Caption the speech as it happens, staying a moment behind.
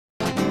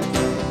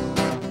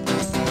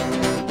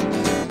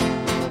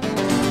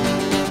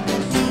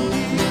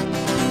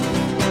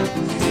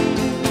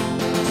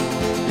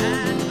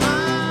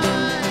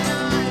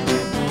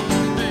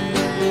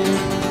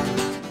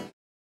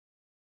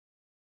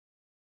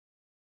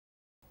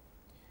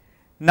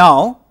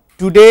Now,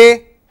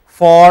 today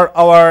for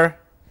our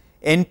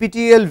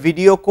NPTEL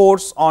video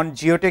course on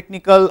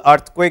geotechnical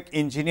earthquake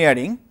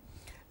engineering,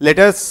 let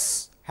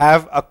us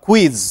have a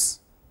quiz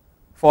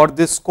for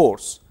this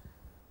course.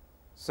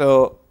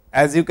 So,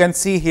 as you can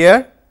see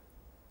here,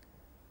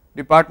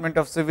 Department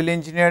of Civil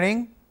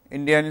Engineering,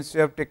 Indian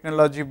Institute of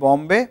Technology,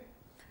 Bombay,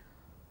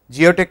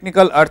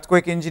 Geotechnical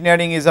Earthquake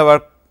Engineering is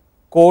our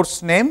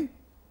course name.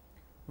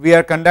 We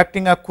are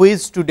conducting a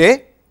quiz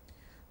today.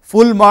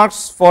 Full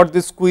marks for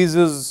this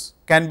quiz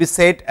can be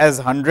set as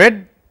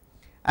 100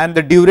 and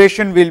the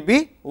duration will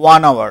be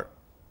 1 hour.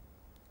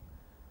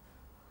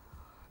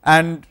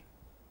 And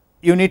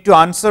you need to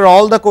answer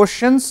all the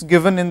questions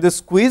given in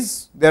this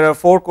quiz. There are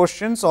 4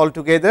 questions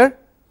altogether.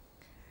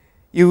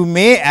 You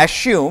may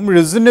assume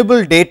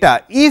reasonable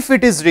data if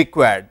it is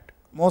required.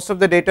 Most of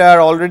the data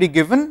are already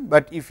given,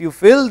 but if you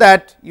feel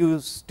that you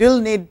still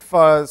need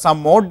for some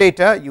more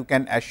data, you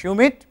can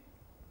assume it.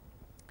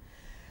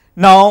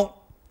 Now,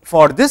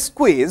 for this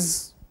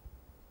quiz,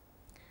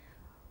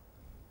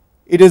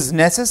 it is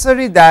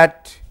necessary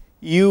that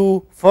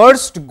you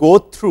first go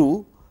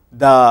through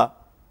the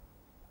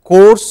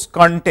course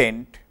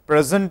content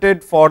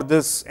presented for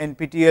this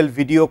NPTEL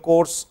video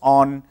course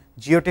on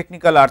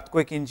geotechnical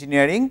earthquake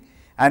engineering,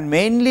 and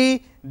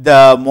mainly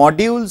the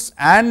modules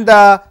and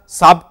the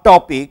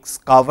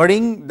subtopics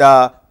covering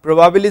the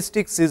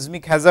probabilistic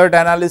seismic hazard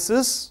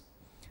analysis,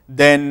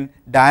 then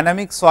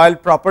dynamic soil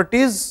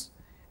properties,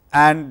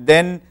 and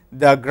then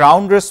the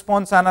ground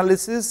response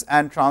analysis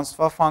and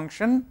transfer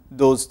function,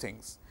 those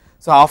things.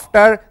 So,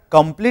 after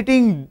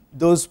completing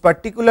those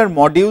particular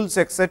modules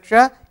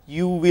etc.,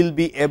 you will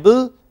be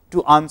able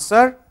to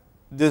answer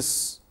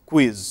this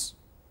quiz,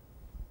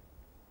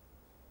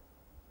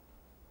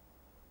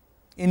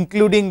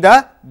 including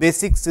the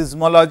basic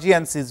seismology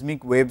and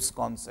seismic waves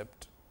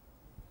concept.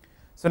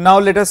 So, now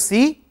let us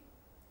see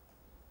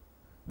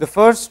the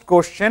first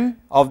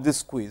question of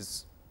this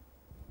quiz.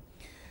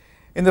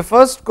 In the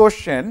first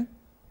question,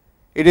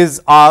 it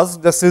is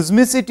asked the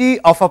seismicity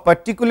of a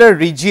particular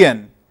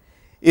region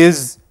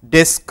is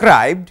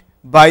described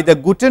by the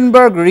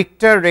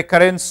Gutenberg-Richter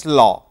recurrence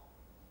law,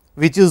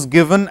 which is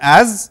given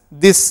as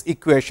this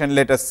equation.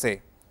 Let us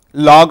say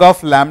log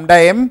of lambda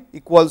m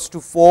equals to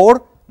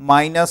 4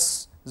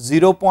 minus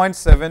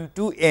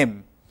 0.72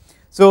 m.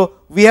 So,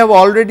 we have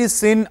already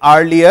seen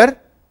earlier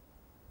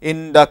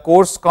in the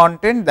course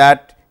content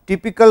that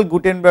typical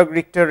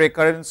Gutenberg-Richter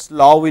recurrence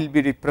law will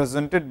be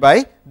represented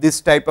by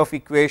this type of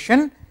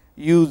equation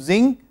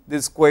using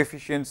these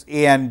coefficients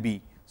a and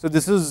b. So,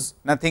 this is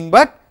nothing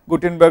but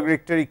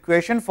Gutenberg-Richter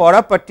equation for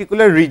a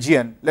particular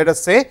region. Let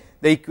us say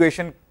the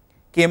equation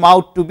came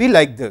out to be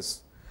like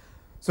this.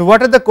 So,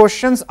 what are the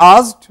questions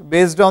asked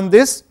based on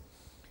this?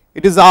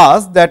 It is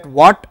asked that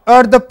what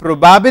are the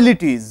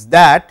probabilities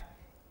that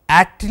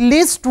at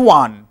least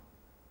one,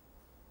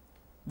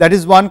 that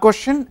is one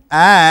question,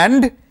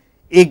 and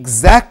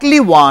exactly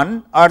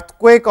one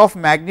earthquake of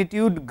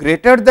magnitude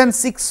greater than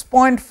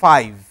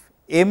 6.5,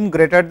 m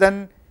greater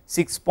than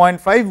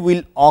 6.5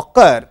 will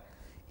occur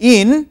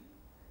in,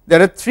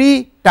 there are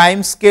 3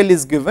 time scale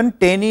is given,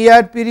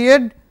 10-year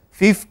period,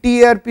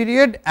 50-year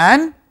period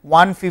and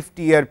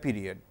 150-year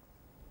period.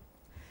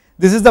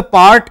 This is the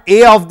part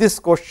A of this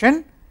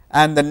question,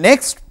 and the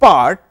next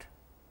part,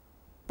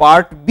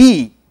 part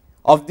B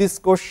of this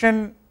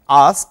question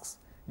asks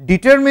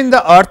determine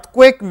the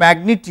earthquake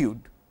magnitude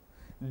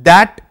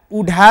that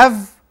would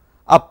have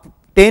a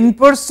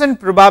 10%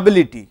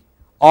 probability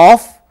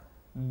of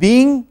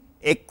being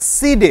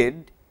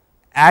exceeded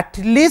at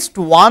least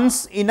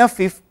once in a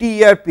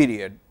 50-year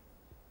period.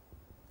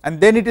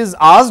 And then it is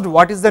asked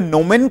what is the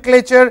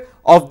nomenclature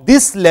of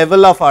this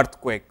level of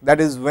earthquake, that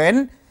is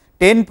when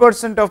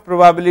 10% of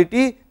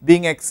probability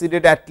being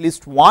exceeded at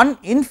least one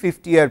in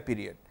 50-year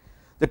period.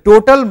 The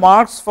total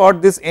marks for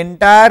this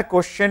entire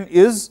question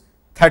is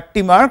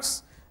 30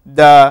 marks.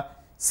 The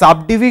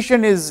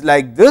subdivision is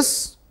like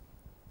this,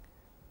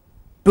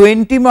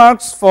 20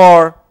 marks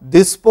for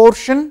this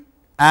portion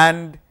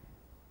and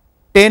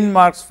 10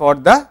 marks for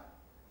the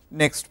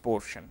next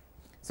portion.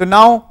 So,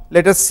 now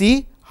let us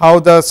see how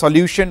the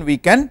solution we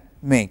can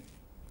make.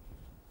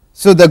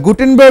 So, the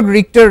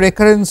Gutenberg-Richter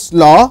recurrence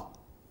law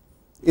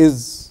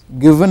is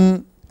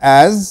given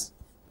as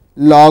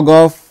log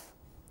of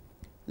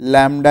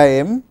lambda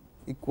m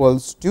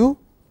equals to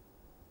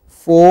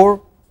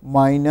 4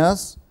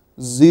 minus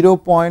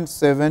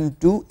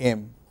 0.72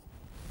 m.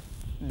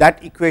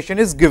 That equation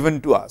is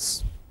given to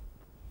us.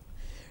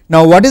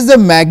 Now, what is the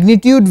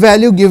magnitude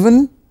value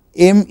given?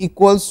 M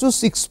equals to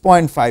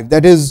 6.5,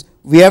 that is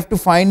we have to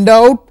find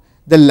out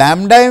the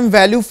lambda m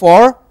value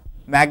for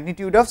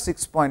magnitude of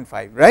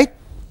 6.5, right.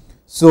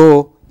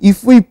 So,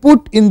 if we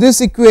put in this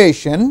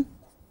equation,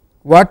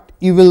 what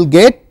you will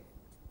get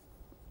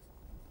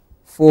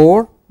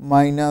 4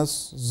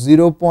 minus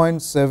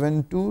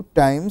 0.72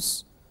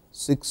 times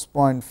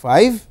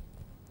 6.5,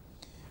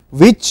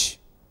 which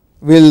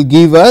will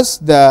give us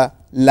the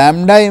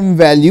lambda m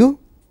value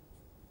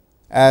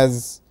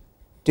as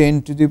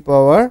 10 to the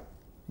power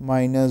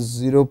minus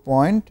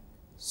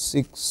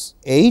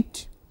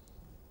 0.68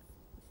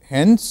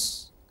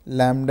 hence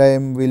lambda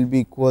m will be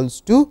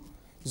equals to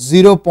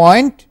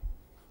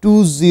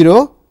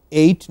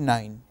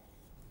 0.2089.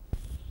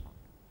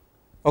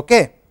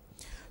 Okay.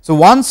 So,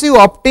 once you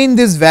obtain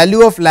this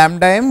value of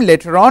lambda m,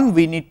 later on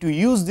we need to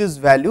use this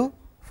value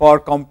for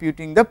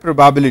computing the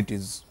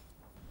probabilities.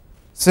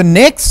 So,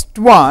 next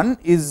one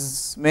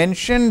is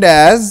mentioned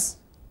as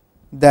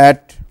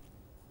that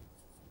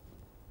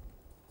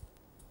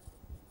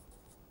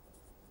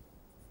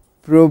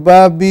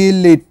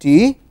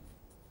probability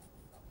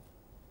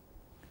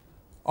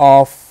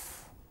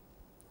of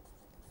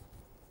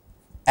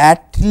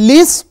at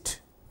least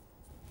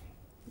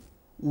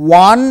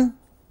one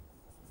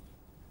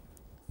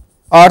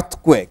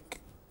earthquake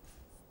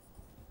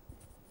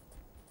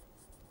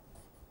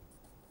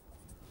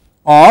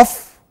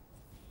of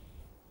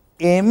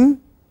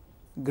m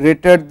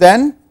greater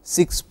than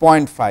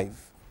 6.5.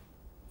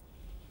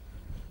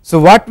 So,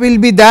 what will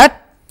be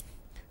that?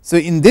 So,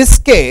 in this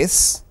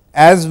case,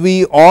 as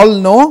we all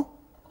know,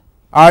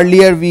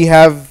 earlier we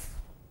have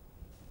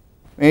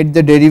made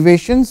the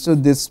derivation. So,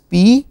 this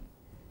p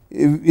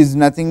is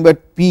nothing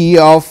but p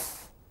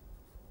of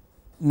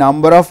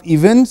number of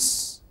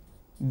events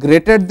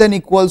greater than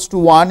equals to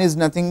 1 is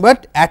nothing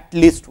but at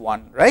least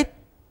 1, right.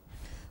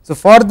 So,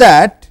 for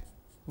that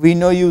we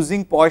know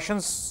using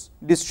Poisson's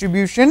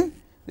distribution,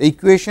 the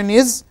equation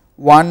is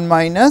 1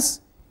 minus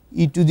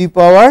e to the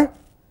power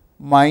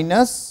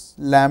minus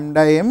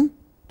lambda m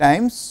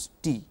times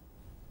t.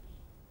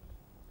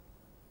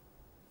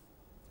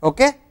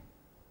 Okay.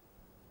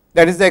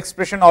 That is the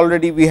expression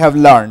already we have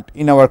learned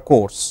in our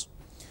course.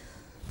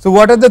 So,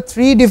 what are the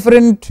three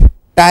different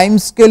time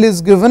scale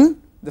is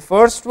given? The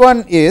first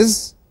one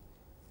is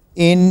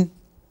in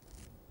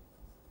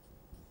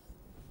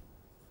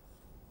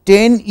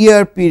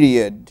 10-year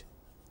period.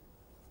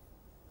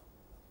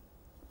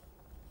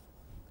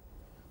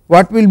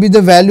 What will be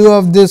the value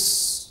of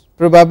this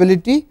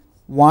probability?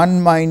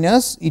 1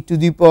 minus e to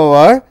the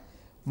power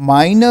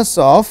minus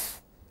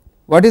of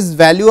what is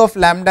value of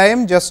lambda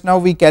m, just now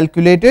we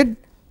calculated,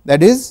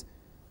 that is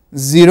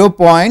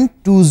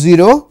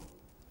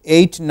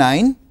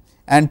 0.2089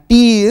 and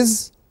t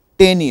is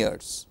 10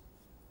 years.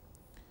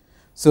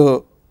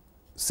 So,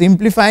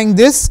 simplifying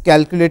this,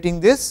 calculating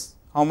this,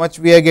 how much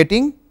we are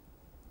getting?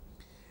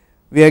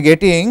 We are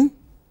getting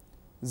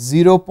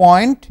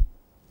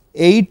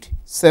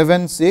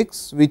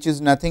 0.876, which is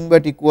nothing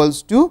but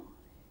equals to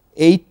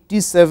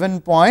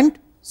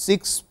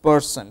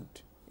 87.6%.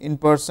 In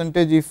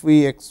percentage, if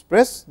we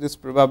express this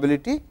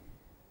probability.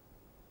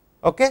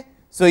 Okay.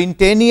 So, in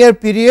 10-year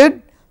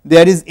period,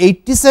 there is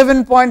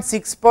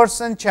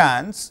 87.6%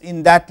 chance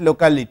in that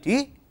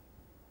locality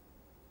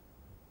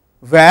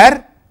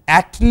where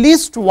at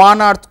least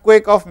one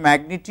earthquake of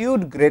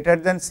magnitude greater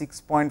than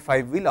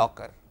 6.5 will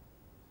occur.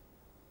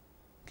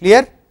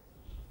 Clear?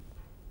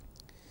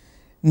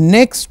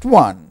 Next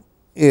one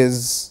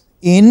is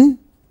in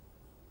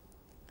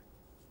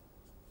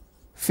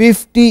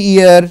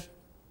 50-year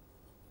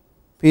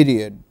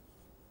period.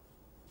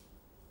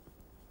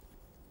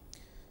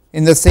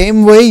 In the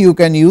same way, you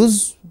can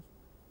use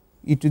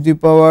e to the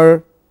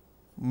power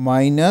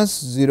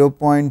minus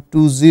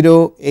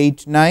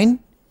 0.2089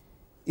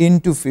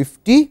 into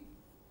 50.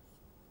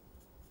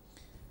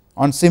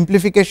 On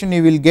simplification,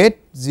 you will get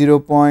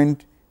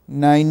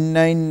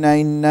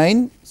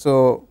 0.9999.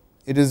 So,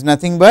 it is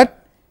nothing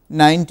but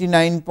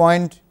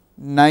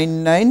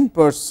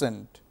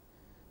 99.99%.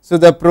 So,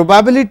 the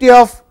probability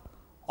of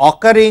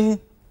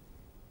occurring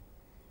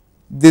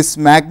this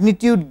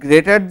magnitude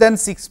greater than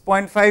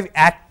 6.5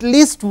 at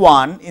least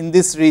 1 in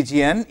this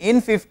region in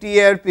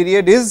 50-year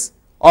period is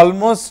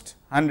almost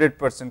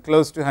 100%,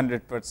 close to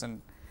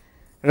 100%,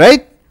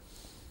 right.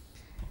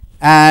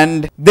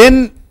 And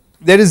then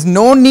there is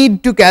no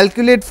need to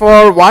calculate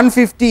for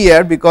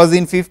 150-year, because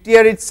in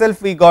 50-year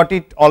itself we got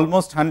it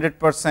almost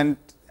 100%,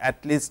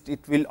 at least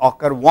it will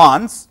occur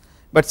once,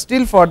 but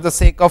still for the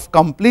sake of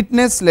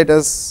completeness let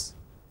us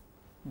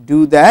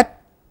do that.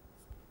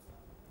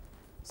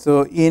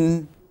 So,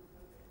 in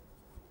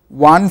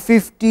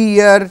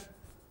 150-year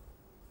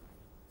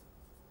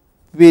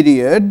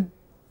period,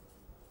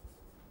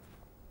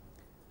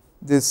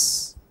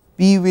 this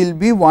p will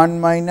be 1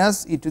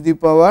 minus e to the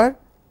power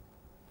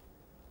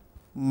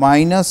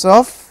minus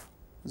of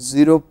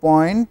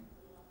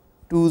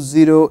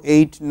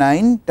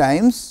 0.2089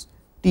 times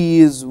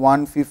t is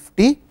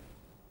 150,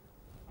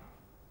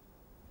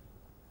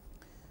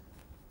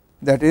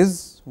 that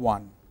is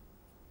 1.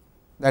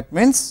 That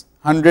means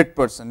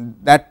 100%.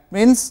 That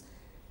means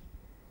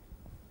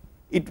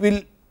it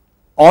will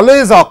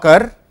always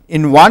occur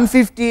in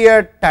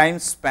 150-year time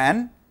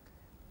span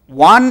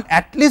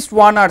at least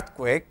one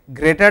earthquake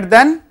greater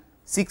than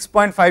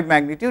 6.5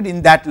 magnitude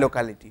in that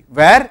locality,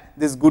 where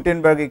this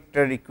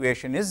Gutenberg-Richter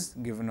equation is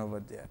given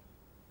over there.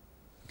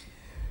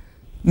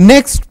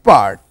 Next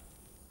part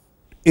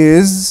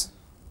is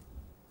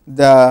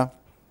the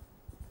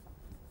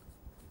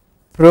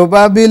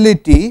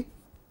probability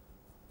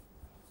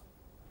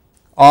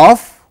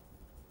of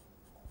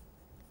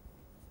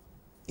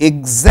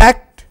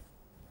exact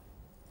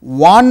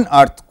one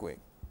earthquake.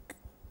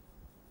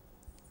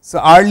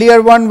 So,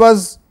 earlier one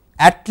was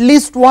at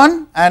least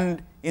one,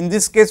 and in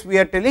this case we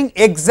are telling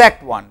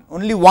exact one,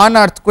 only one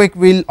earthquake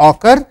will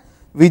occur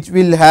which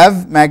will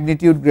have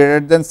magnitude greater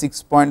than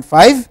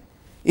 6.5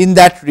 in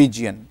that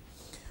region.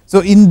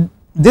 So, in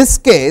this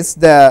case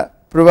the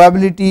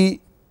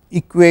probability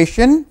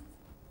equation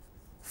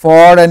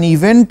for an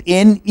event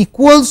n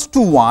equals to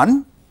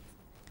 1,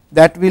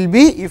 that will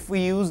be, if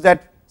we use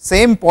that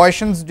same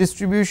Poisson's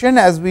distribution,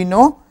 as we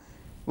know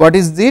what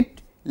is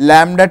it,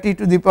 lambda t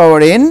to the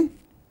power n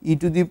e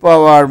to the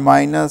power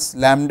minus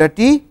lambda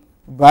t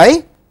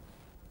by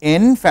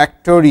n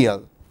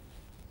factorial.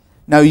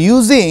 Now,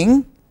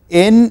 using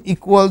n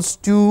equals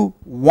to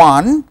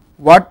 1,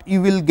 what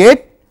you will get?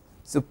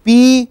 So,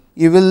 p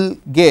you will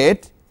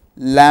get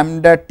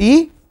lambda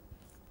t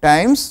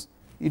times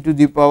e to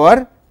the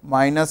power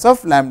minus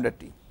of lambda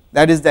t,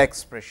 that is the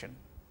expression.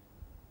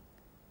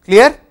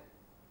 Clear?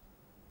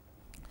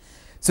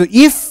 So,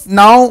 if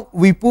now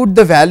we put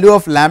the value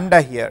of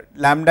lambda here,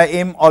 lambda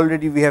m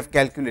already we have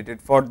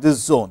calculated for this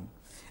zone,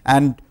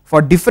 and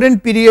for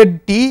different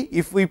period t,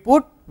 if we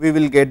put, we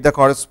will get the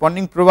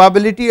corresponding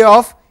probability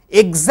of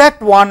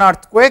exact one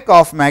earthquake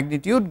of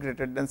magnitude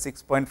greater than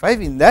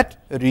 6.5 in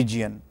that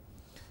region.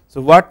 So,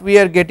 what we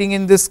are getting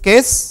in this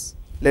case,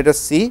 let us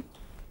see.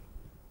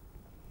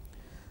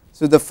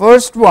 So, the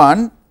first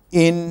one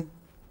in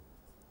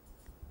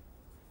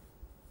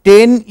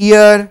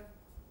 10-year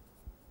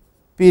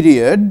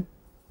period,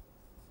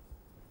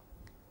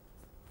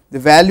 the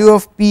value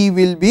of p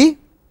will be,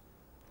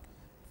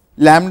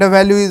 lambda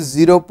value is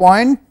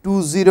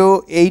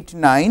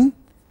 0.2089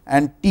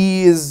 and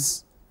t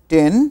is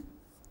 10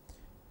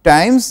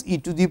 times e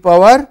to the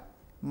power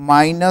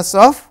minus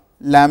of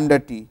lambda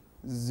t,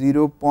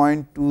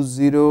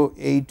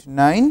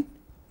 0.2089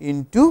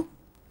 into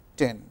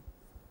 10.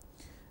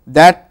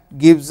 That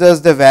gives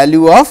us the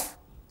value of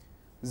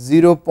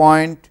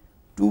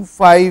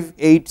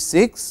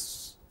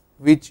 0.2586,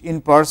 which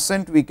in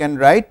percent we can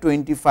write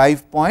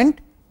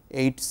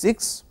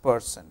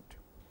 25.86%.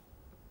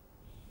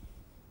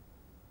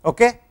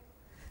 Okay?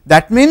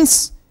 That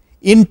means,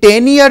 in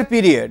 10-year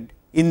period,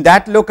 in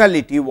that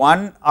locality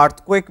one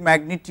earthquake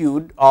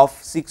magnitude of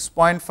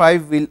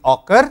 6.5 will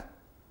occur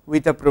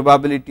with a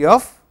probability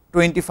of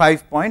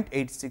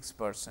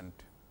 25.86%.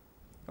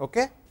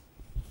 Okay?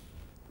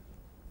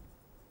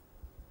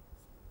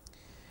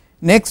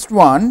 Next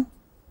one,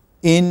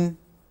 in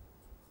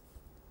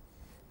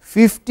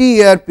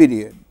 50-year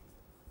period,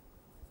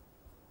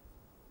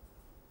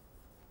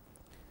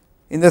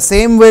 in the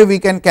same way we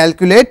can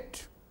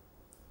calculate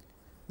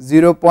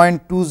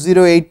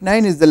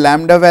 0.2089 is the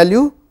lambda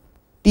value,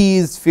 t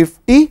is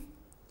 50,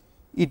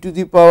 e to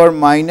the power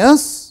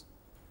minus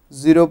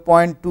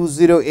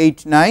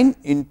 0.2089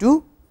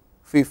 into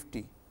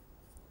 50.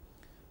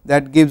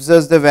 That gives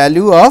us the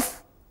value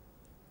of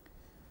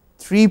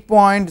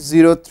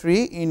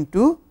 3.03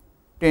 into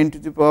 10 to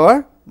the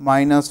power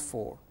minus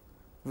 4,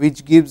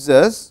 which gives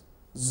us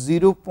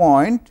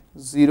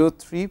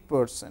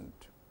 0.03%.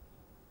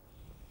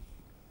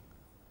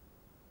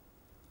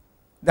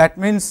 That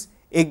means,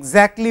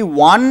 exactly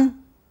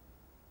one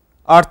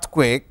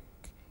earthquake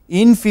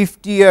in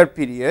 50-year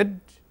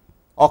period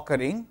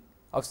occurring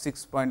of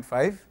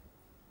 6.5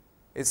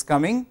 is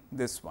coming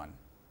this one.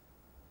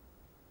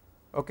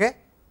 Okay?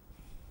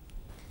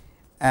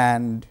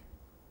 And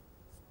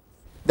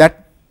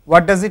that,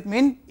 what does it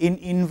mean? In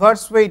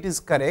inverse way it is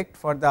correct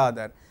for the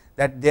other,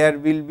 that there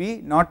will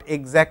be not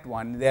exact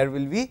one, there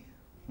will be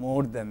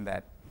more than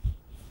that.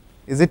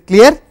 Is it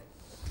clear?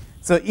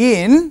 So,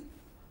 in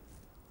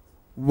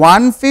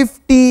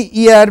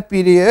 150-year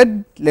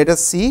period, let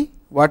us see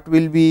what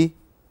will be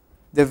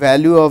the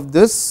value of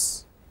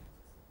this.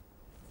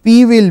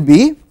 P will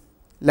be,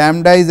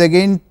 lambda is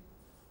again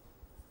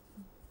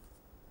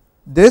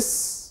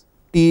this,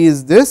 t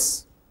is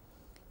this,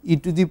 e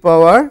to the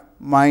power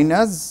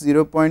minus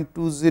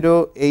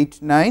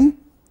 0.2089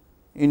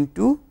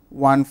 into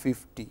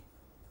 150.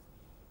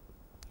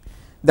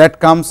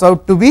 That comes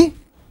out to be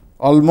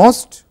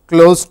almost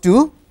close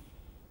to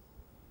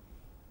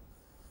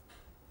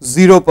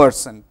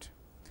 0%.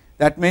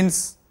 That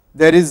means,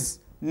 there is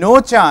no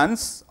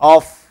chance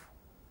of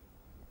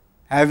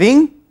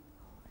having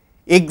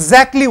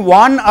exactly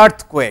one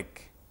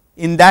earthquake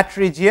in that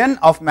region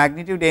of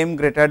magnitude m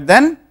greater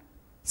than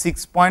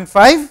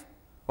 6.5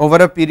 over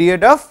a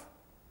period of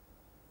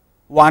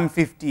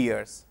 150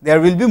 years.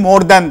 There will be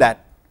more than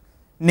that,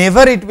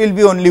 never it will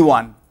be only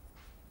one.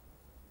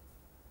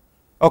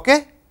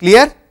 Okay?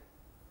 Clear?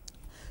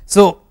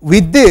 So,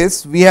 with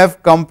this we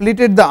have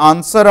completed the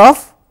answer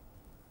of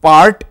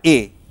part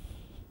A,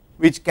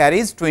 which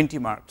carries 20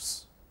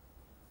 marks.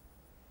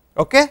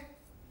 Okay?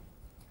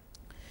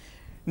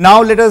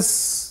 Now, let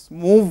us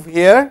move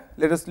here,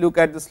 let us look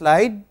at the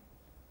slide.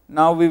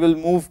 Now, we will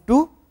move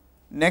to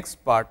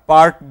next part,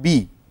 part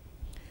B,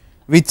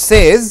 which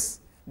says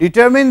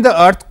determine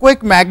the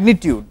earthquake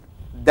magnitude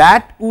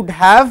that would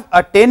have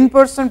a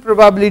 10%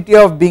 probability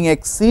of being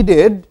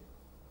exceeded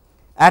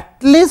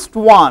at least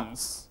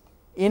once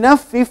in a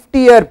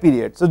 50-year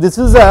period. So, this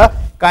is a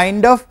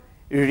kind of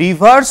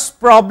reverse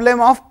problem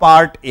of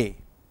part A.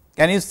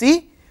 Can you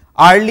see?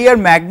 Earlier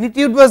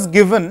magnitude was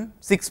given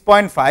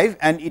 6.5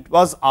 and it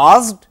was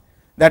asked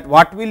that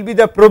what will be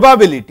the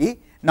probability.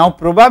 Now,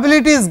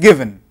 probability is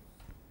given.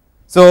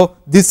 So,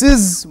 this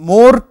is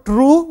more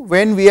true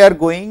when we are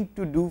going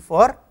to do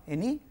for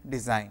any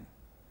design,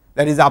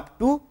 that is up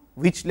to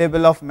which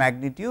level of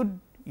magnitude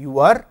you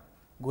are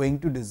going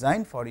to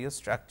design for your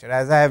structure,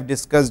 as I have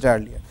discussed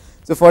earlier.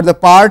 So, for the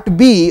part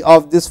B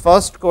of this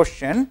first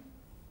question,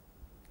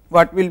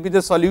 what will be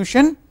the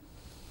solution?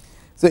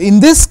 So, in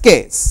this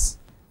case,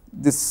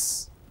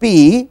 this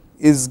P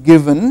is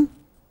given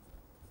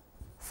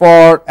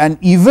for an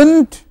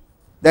event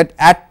that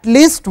at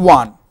least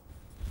one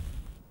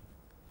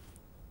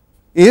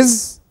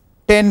is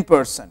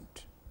 10%,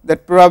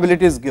 that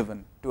probability is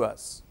given to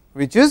us,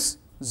 which is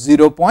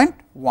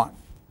 0.1,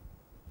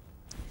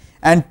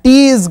 and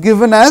T is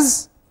given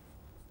as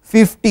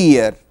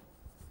 50-year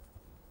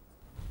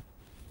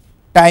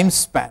time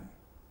span.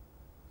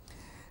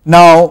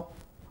 Now,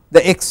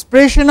 the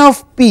expression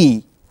of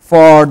P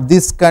for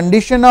this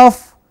condition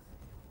of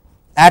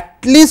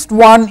at least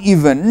one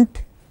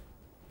event,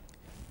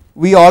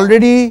 we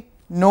already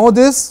know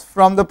this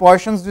from the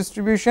Poisson's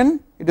distribution.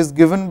 It is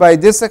given by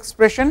this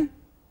expression,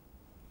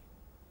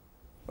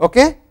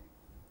 okay,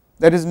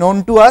 that is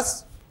known to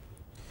us.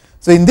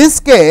 So, in this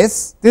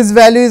case this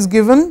value is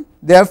given,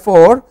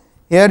 therefore,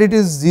 here it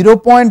is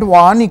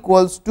 0.1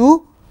 equals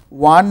to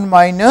 1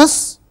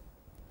 minus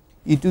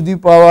e to the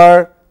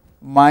power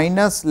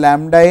minus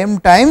lambda m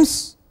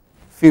times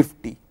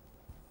 50.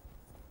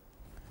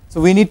 So,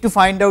 we need to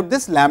find out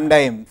this lambda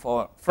m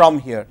from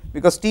here,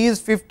 because T is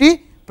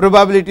 50,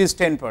 probability is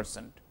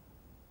 10%,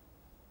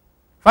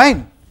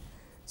 fine.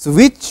 So,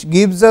 which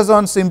gives us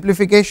on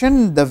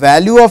simplification the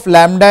value of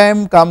lambda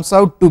m comes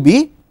out to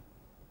be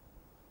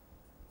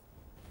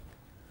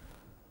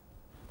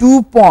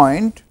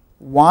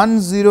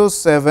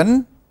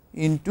 2.107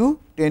 into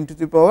 10 to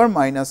the power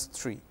minus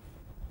 3.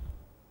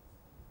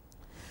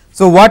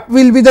 So, what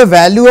will be the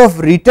value of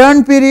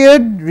return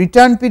period?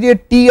 Return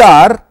period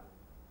TR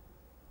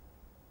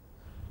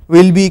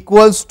will be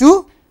equals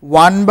to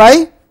 1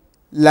 by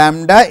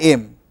lambda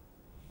m.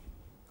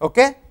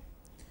 Okay.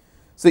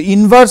 So,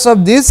 inverse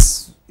of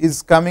this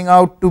is coming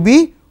out to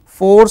be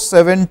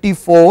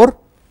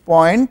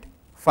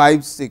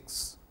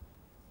 474.56,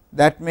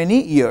 that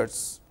many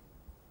years.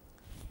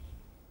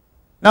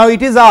 Now,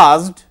 it is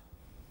asked,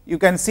 you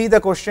can see the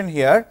question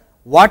here,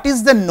 what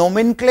is the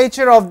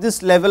nomenclature of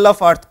this level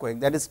of earthquake,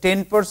 that is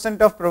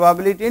 10% of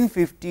probability in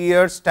 50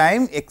 years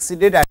time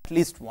exceeded at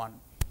least one.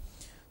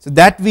 So,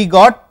 that we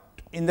got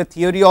in the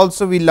theory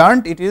also we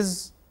learnt, it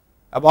is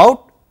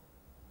about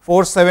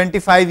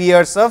 475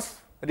 years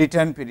of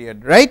return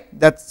period, right,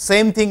 that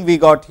same thing we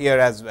got here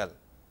as well.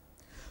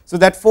 So,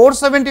 that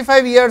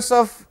 475 years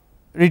of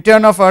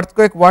return of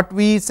earthquake, what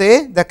we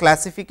say the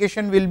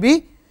classification will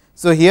be.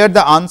 So, here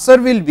the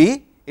answer will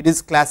be, it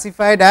is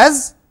classified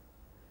as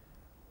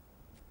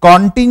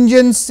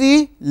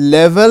contingency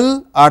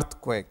level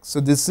earthquake.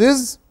 So, this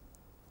is,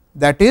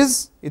 that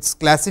is its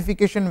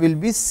classification will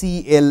be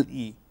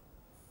CLE.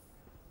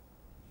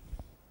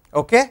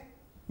 Okay.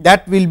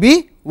 That will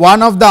be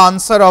one of the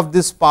answer of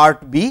this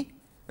part B,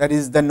 that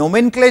is the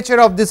nomenclature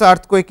of this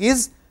earthquake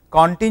is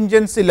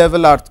contingency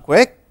level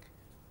earthquake,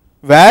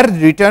 where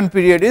return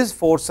period is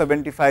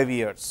 475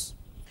 years.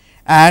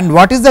 And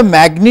what is the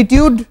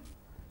magnitude?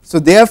 So,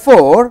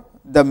 therefore,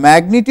 the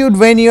magnitude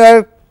when you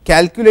are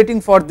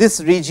calculating for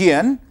this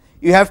region,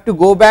 you have to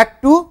go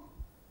back to,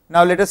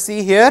 now let us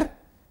see here,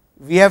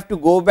 we have to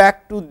go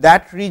back to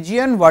that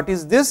region. What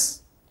is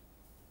this?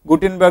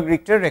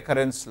 Gutenberg-Richter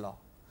recurrence law,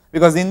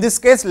 because in this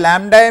case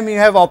lambda m you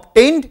have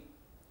obtained,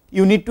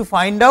 you need to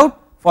find out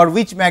for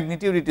which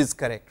magnitude it is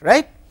correct,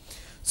 right.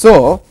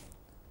 So,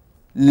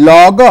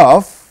 log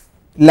of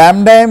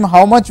lambda m,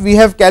 how much we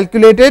have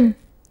calculated?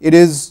 It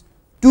is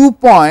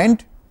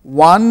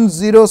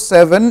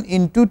 2.107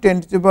 into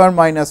 10 to the power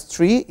minus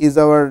 3 is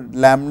our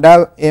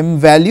lambda m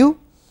value,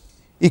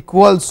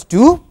 equals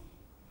to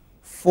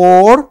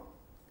 4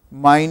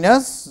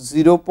 minus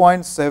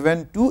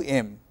 0.72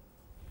 m,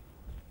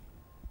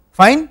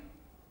 fine.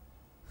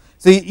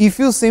 So, if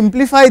you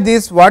simplify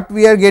this, what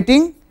we are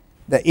getting,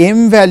 the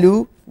m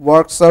value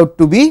works out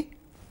to be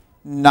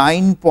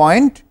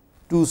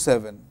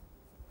 9.27,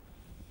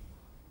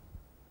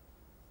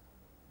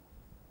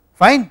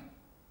 fine.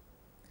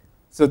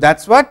 So, that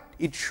is what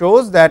it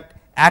shows, that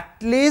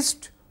at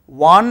least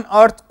one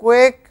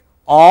earthquake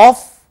of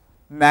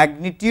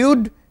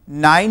magnitude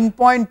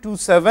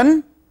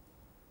 9.27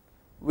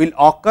 will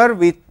occur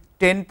with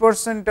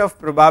 10% of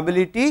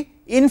probability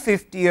in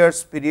 50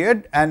 years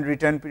period and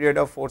return period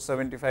of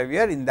 475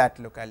 year in that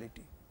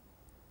locality,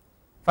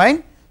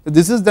 fine. So,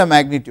 this is the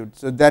magnitude.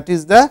 So, that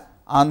is the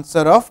answer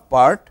of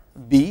part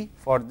B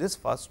for this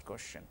first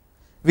question,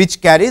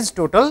 which carries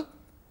total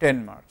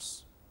 10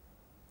 marks.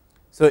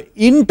 So,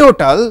 in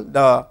total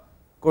the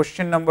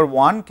question number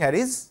 1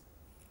 carries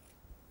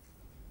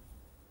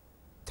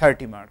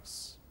 30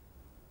 marks.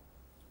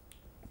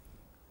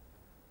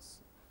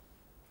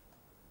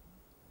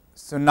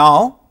 So,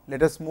 now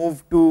let us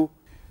move to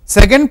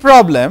second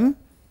problem.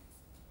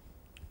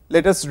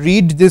 Let us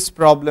read this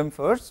problem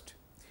first.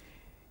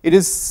 It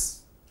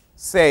is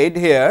said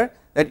here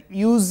that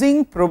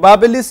using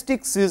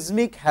probabilistic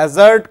seismic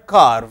hazard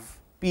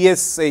curve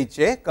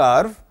PSHA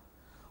curve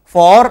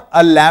for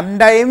a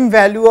lambda m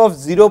value of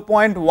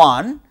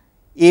 0.1,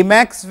 A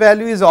max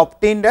value is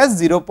obtained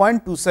as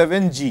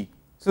 0.27 G.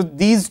 So,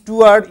 these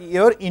two are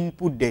your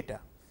input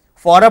data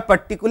for a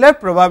particular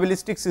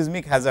probabilistic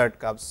seismic hazard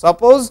curve.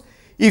 Suppose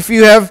if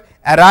you have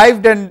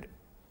arrived and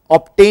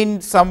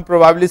obtained some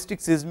probabilistic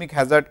seismic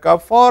hazard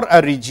curve for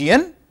a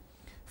region,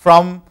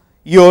 from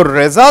your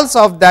results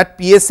of that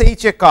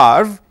PSHA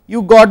curve,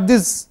 you got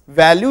this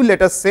value,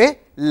 let us say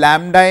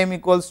lambda m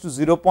equals to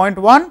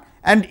 0.1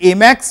 and A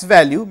max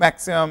value,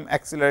 maximum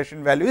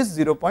acceleration value is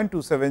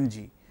 0.27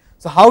 G.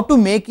 So, how to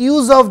make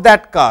use of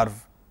that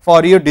curve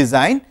for your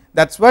design?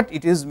 That is what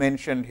it is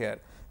mentioned here,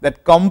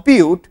 that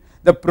compute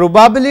the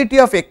probability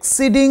of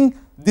exceeding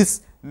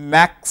this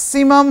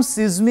maximum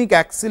seismic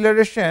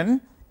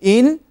acceleration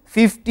in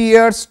 50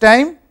 years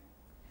time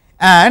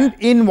and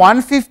in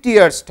 150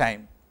 years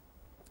time,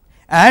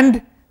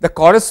 and the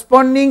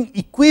corresponding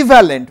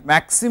equivalent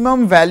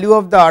maximum value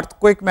of the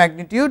earthquake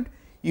magnitude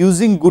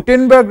using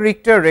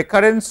Gutenberg-Richter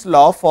recurrence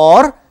law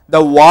for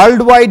the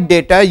worldwide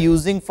data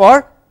using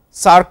for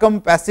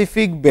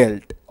circum-Pacific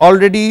belt.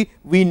 Already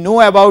we know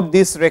about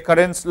this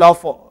recurrence law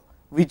for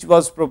which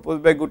was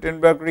proposed by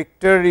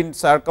Gutenberg-Richter in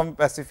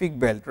circum-Pacific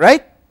belt,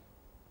 right.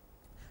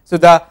 So,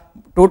 the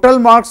total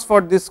marks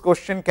for this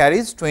question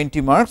carries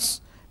 20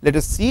 marks. Let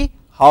us see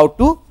how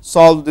to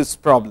solve this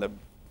problem.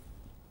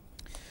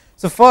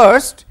 So,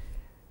 first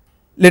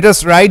let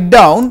us write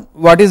down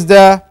what is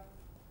the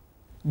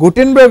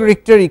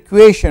Gutenberg-Richter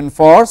equation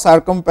for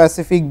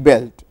circum-Pacific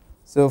belt.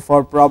 So,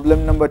 for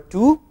problem number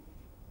 2,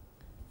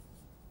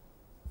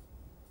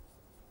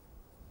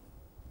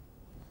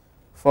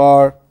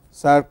 for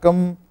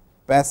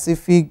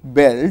circum-Pacific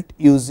belt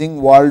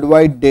using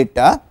worldwide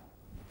data,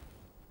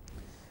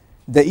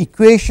 the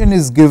equation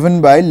is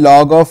given by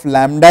log of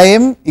lambda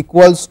m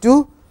equals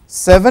to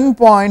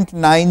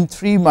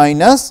 7.93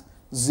 minus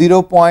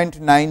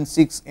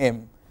 0.96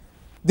 m.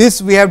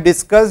 This we have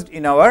discussed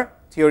in our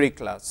theory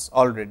class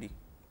already.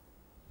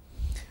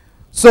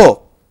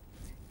 So,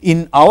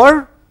 in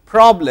our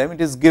problem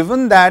it is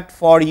given that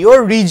for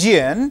your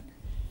region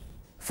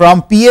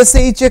from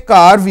PSHA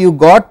curve you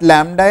got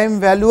lambda m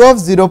value of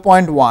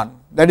 0.1,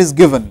 that is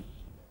given.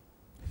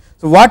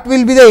 So, what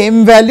will be the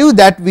m value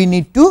that we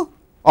need to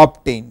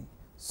obtain?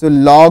 So,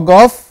 log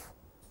of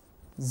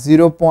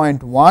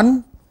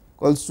 0.1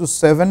 equals to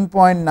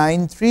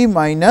 7.93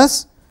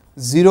 minus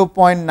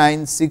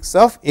 0.96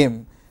 of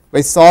m.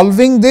 By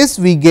solving this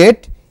we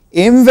get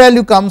m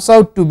value comes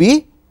out to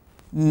be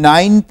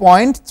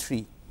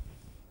 9.3.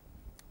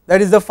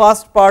 That is the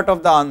first part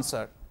of the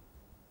answer.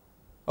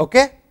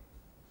 Okay.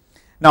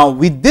 Now,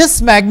 with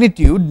this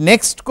magnitude,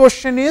 next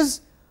question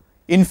is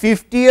in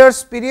 50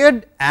 years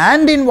period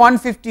and in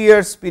 150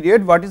 years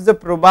period, what is the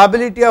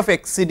probability of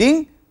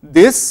exceeding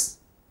this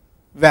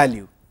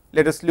value?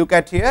 Let us look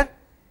at here,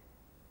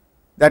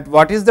 that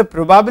what is the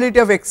probability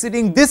of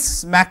exceeding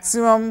this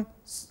maximum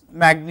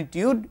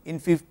magnitude in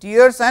 50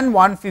 years and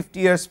 150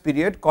 years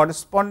period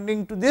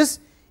corresponding to this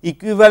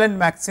equivalent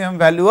maximum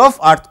value of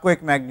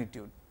earthquake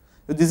magnitude.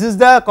 So, this is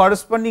the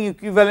corresponding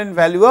equivalent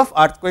value of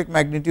earthquake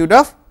magnitude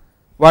of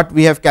what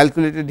we have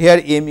calculated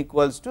here, m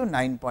equals to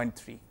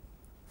 9.3.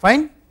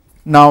 Fine.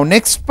 Now,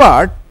 next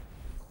part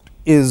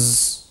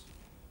is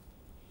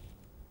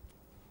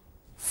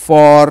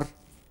for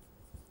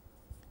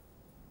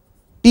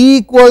t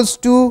equals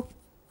to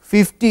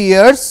 50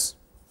 years,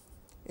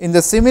 in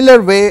the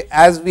similar way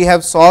as we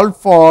have solved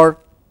for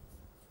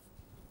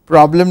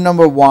problem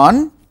number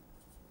 1,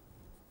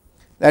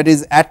 that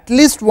is at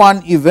least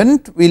one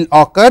event will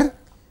occur.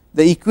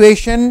 The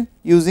equation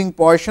using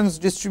Poisson's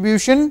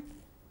distribution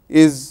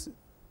is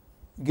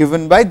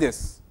given by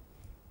this,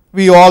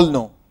 we all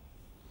know.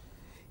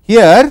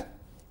 Here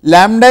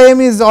lambda m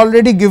is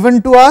already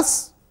given to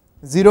us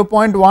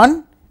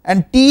 0.1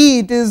 and t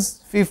it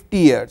is 50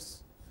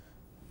 years.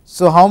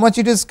 So, how much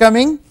it is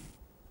coming?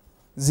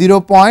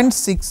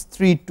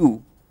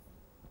 0.632,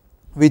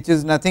 which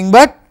is nothing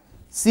but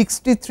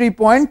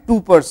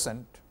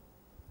 63.2%,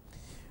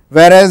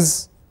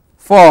 whereas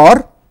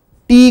for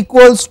t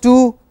equals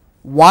to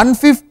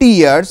 150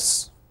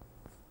 years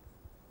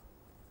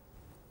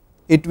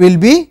it will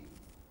be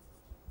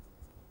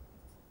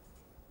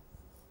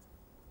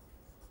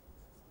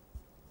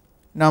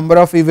number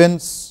of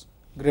events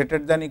greater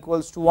than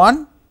equals to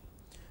 1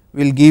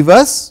 will give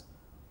us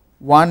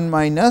 1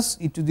 minus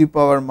e to the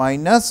power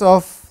minus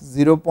of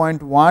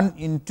 0.1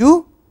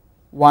 into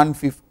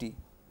 150.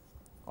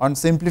 On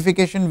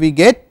simplification we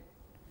get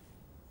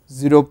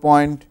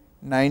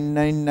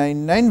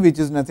 0.9999, which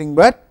is nothing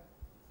but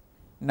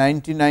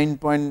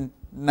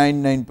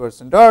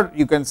 99.99%, or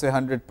you can say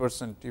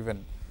 100%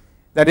 even.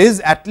 That is,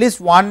 at least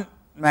one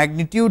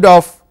magnitude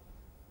of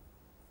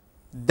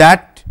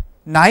that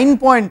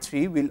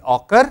 9.3 will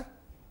occur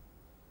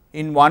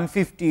in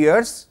 150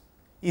 years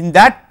in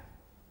that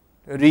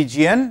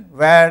region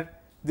where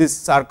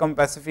this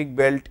circumpacific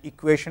belt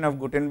equation of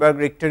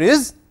Gutenberg-Richter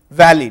is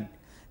valid.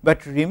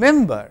 But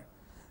remember,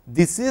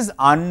 this is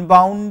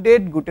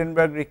unbounded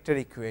Gutenberg-Richter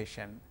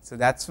equation. So,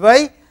 that is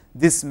why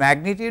this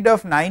magnitude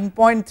of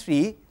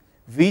 9.3,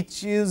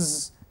 which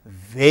is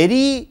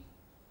very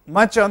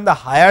much on the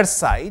higher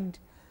side,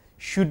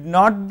 should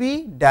not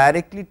be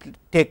directly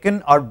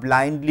taken or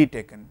blindly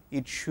taken.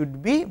 It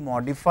should be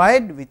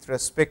modified with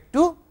respect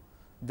to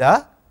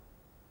the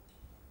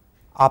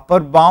upper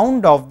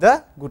bound of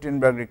the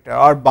Gutenberg-Richter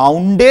or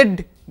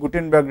bounded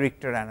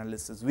Gutenberg-Richter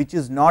analysis, which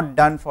is not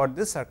done for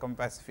this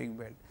circumpacific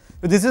belt.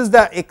 So, this is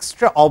the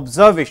extra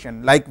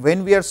observation, like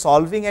when we are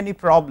solving any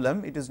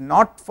problem, it is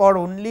not for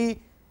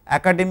only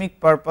academic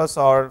purpose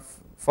or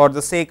for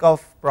the sake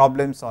of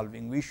problem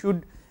solving. We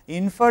should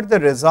infer the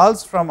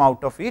results from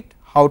out of it,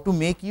 how to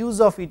make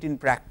use of it in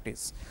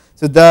practice.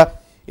 So,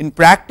 in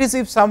practice,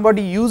 if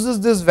somebody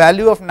uses this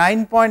value of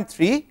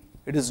 9.3,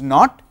 it is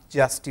not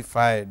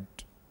justified.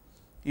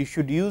 You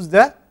should use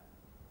the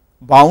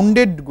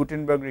bounded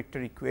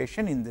Gutenberg-Richter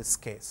equation in this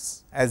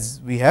case,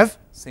 as we have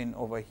seen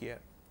over here.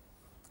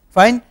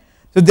 Fine.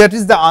 So, that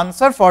is the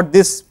answer for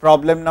this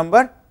problem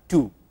number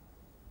 2,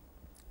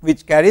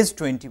 which carries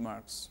 20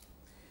 marks.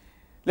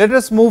 Let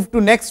us move to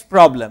next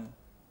problem,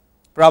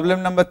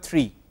 problem number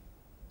 3.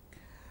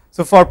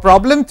 So, for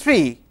problem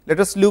 3, let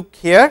us look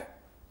here.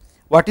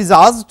 What is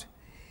asked?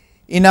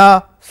 In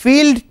a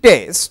field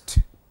test,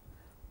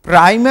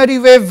 primary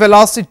wave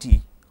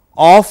velocity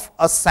of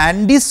a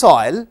sandy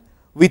soil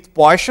with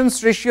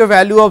Poisson's ratio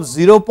value of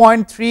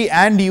 0.3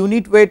 and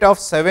unit weight of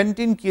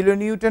 17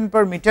 kilonewton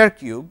per meter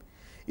cube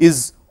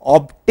is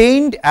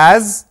obtained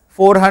as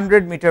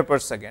 400 meter per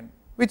second,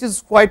 which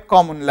is quite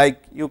common,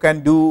 like you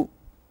can do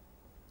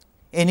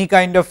any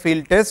kind of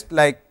field test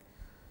like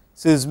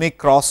seismic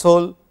cross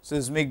hole,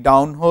 seismic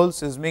down hole,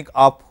 seismic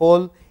up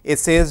hole,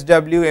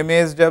 SASW,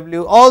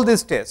 MASW, all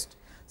these tests.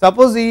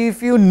 Suppose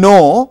if you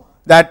know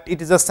that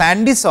it is a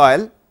sandy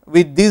soil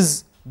with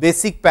these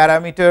basic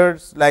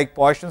parameters like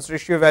Poisson's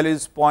ratio value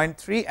is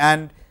 0.3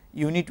 and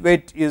unit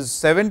weight is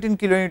 17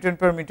 kilonewton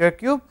per meter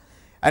cube,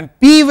 and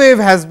P wave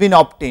has been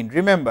obtained.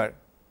 Remember,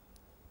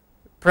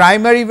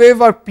 primary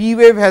wave or P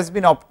wave has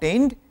been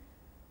obtained,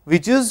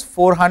 which is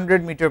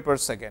 400 meter per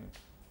second.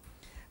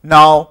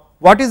 Now,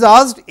 what is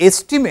asked?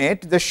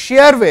 Estimate the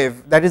shear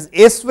wave, that is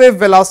S wave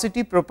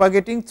velocity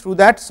propagating through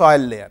that soil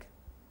layer.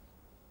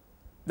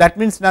 That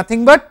means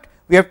nothing but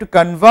we have to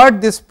convert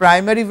this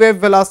primary wave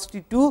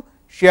velocity to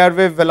shear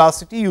wave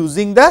velocity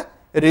using the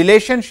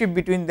relationship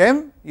between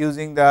them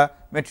using the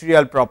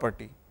material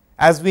property.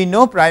 As we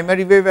know,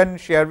 primary wave and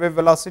shear wave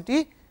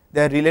velocity,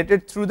 they are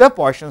related through the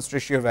Poisson's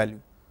ratio value.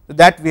 So,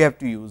 that we have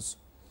to use.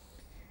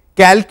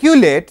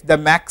 Calculate the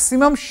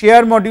maximum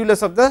shear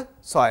modulus of the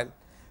soil.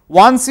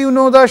 Once you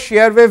know the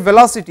shear wave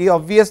velocity,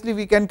 obviously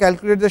we can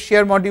calculate the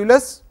shear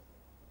modulus.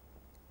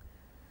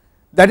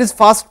 That is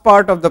first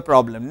part of the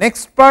problem.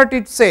 Next part,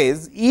 it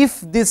says if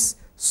this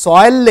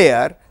soil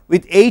layer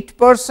with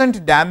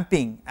 8%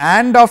 damping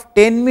and of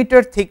 10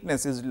 meter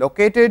thickness is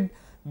located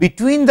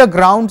between the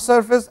ground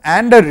surface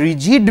and a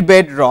rigid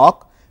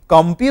bedrock,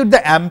 compute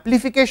the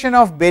amplification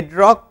of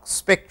bedrock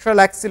spectral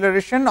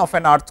acceleration of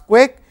an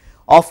earthquake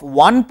of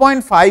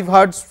 1.5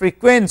 hertz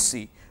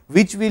frequency,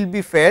 which will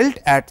be felt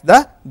at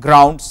the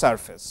ground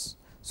surface.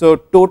 So,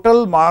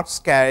 total marks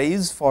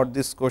carries for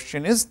this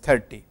question is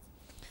 30.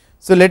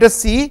 So, let us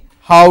see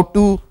how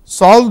to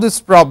solve this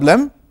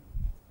problem.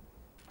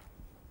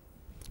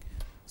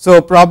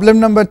 So, problem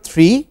number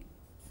 3,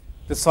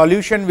 the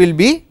solution will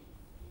be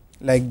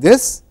like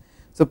this.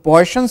 So,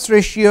 Poisson's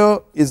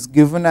ratio is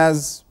given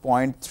as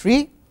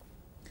 0.3,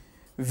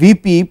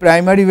 Vp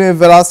primary wave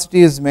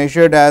velocity is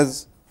measured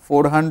as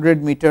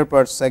 400 meter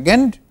per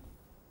second,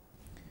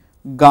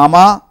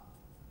 gamma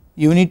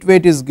unit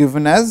weight is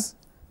given as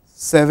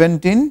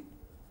 17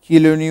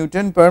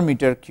 kilonewton per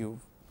meter cube.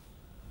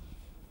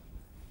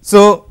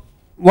 So,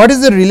 what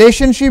is the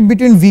relationship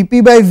between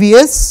Vp by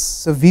Vs?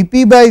 So,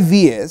 Vp by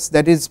Vs,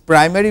 that is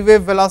primary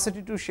wave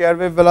velocity to shear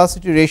wave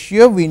velocity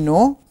ratio, we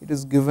know it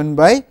is given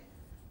by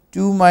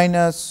 2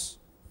 minus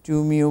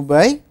 2 mu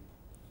by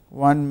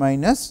 1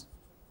 minus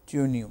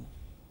 2 nu.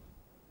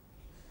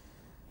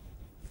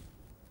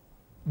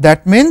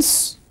 That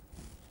means,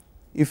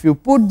 if you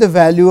put the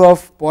value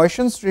of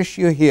Poisson's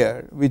ratio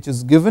here, which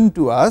is given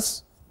to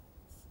us,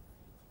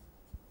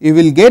 you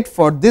will get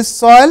for this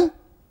soil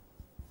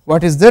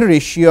what is the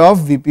ratio of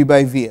Vp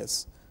by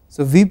Vs.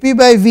 So, Vp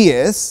by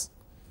Vs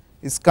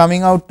is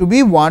coming out to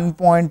be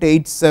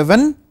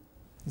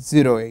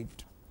 1.8708.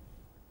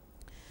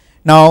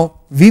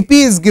 Now,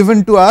 Vp is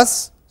given to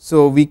us.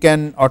 So, we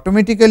can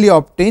automatically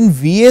obtain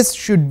Vs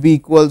should be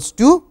equals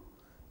to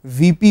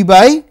Vp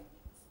by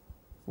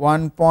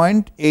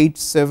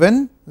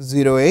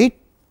 1.8708,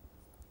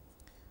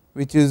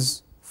 which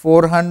is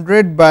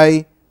 400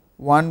 by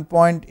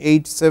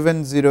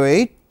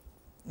 1.8708,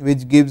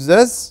 which gives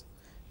us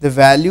the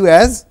value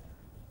as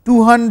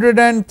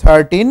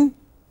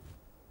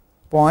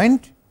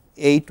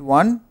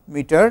 213.81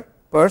 meter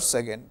per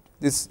second.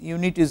 this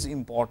unit is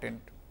important.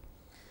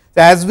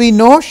 So, as we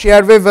know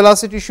shear wave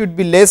velocity should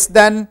be less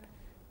than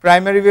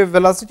primary wave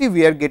velocity,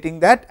 we are getting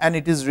that, and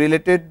it is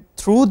related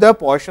through the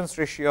Poisson's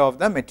ratio of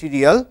the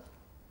material.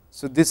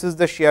 So, this is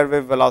the shear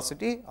wave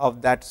velocity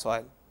of that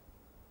soil.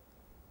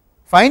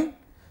 Fine.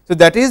 So,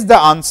 that is the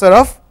answer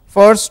of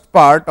first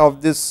part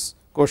of this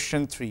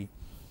question 3.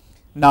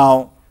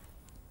 Now,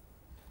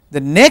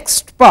 the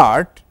next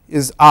part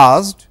is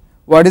asked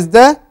what is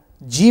the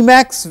G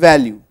max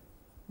value,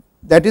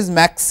 that is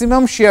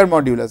maximum shear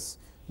modulus.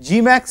 G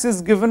max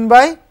is given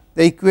by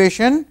the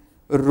equation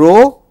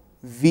rho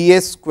V A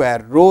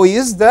square, rho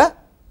is the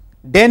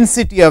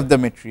density of the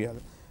material.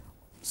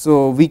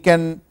 So, we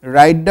can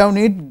write down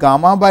it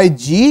gamma by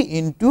G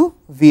into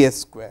V A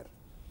square.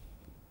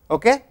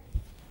 Okay.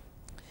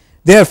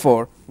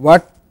 Therefore,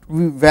 what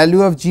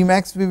value of G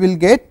max we will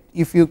get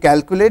if you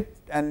calculate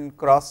and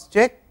cross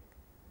check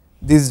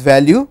this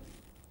value.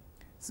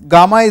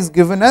 Gamma is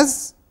given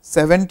as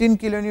 17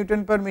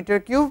 kilonewton per meter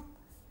cube,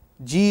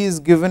 G is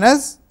given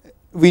as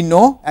we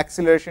know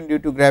acceleration due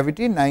to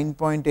gravity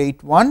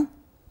 9.81,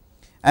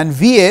 and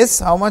Vs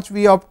how much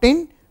we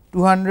obtain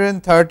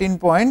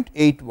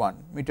 213.81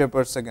 meter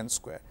per second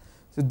square.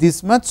 So,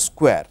 this much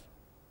square.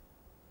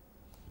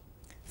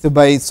 So,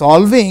 by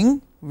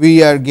solving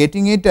we are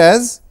getting it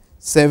as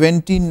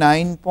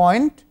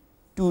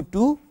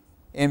 79.22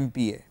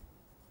 MPa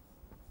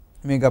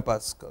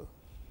megapascal.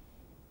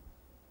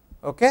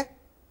 Okay.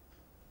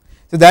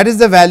 So, that is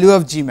the value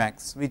of G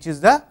max, which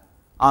is the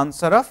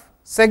answer of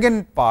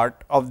second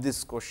part of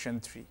this question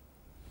 3.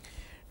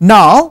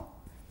 Now,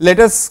 let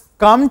us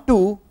come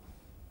to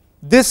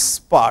this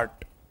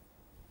part,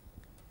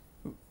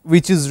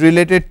 which is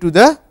related to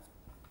the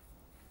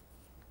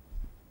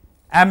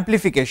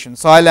amplification,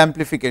 soil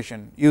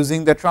amplification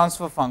using the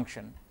transfer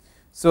function.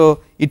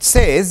 So, it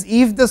says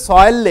if the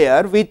soil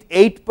layer with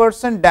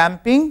 8%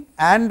 damping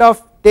and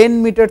of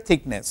 10 meter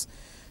thickness.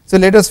 So,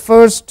 let us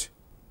first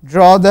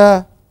draw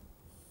the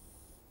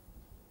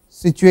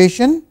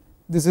situation.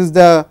 This is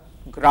the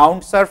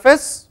ground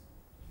surface.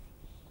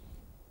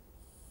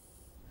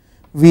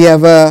 We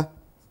have a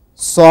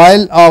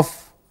soil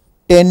of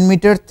 10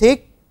 meter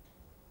thick,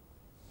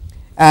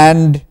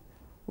 and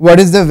what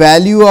is the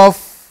value of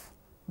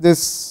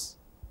this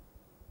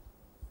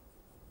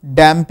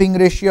damping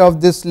ratio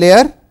of this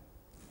layer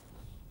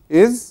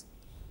is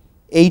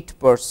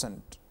 8%.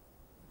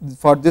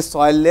 For this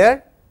soil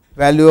layer,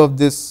 value of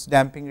this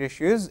damping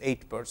ratio is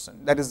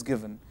 8%, that is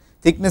given.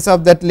 Thickness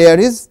of that layer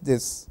is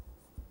this,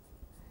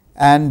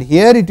 and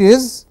here it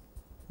is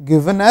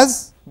given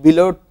as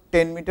below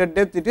 10 meter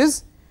depth, it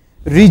is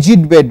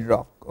rigid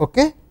bedrock.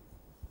 Okay.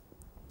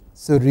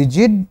 So,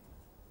 rigid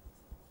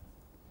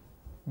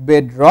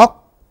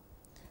bedrock,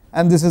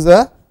 and this is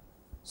a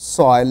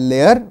soil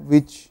layer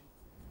which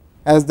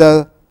as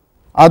the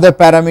other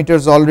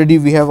parameters already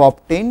we have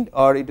obtained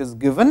or it is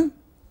given,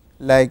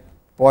 like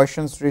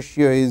Poisson's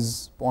ratio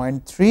is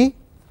 0.3,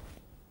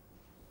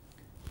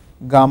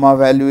 gamma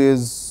value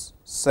is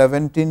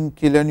 17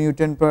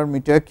 kilonewton per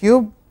meter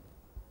cube,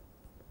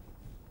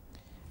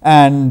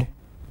 and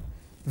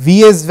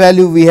Vs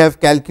value we have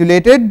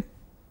calculated,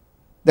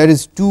 that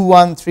is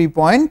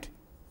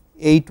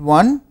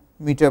 213.81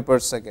 meter per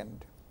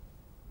second.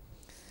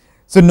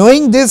 So,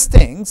 knowing these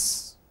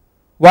things,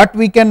 what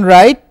we can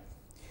write?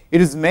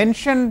 It is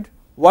mentioned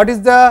what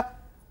is the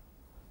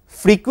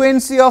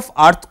frequency of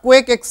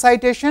earthquake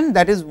excitation,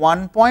 that is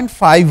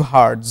 1.5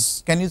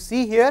 hertz. Can you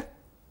see here?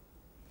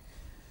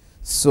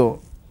 So,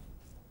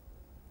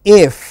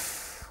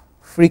 if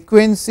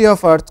frequency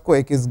of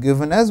earthquake is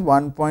given as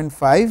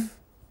 1.5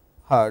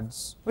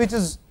 hertz, which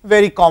is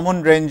very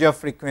common range of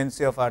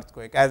frequency of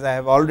earthquake, as I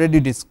have already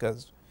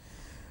discussed.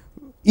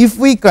 If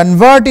we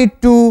convert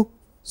it to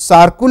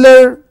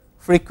circular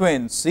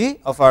frequency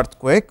of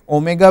earthquake,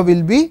 omega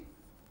will be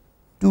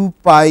 2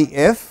 pi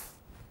f.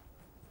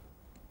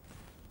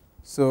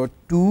 So,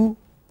 2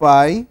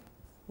 pi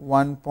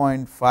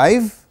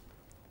 1.5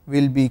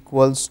 will be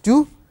equals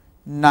to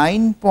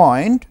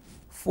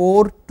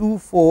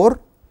 9.424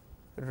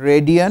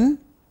 radian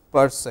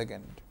per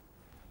second.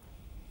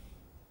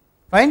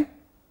 Fine,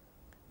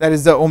 that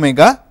is the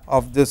omega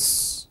of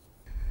this.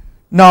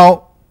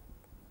 Now,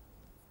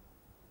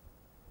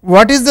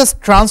 what is this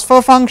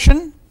transfer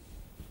function?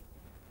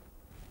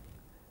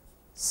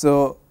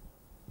 So,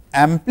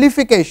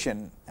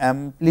 amplification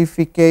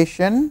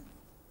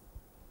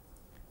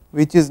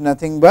which is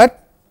nothing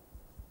but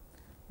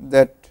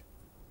that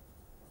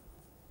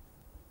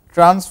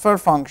transfer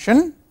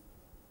function.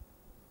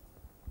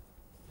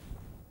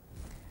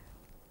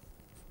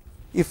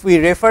 If we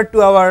refer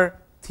to our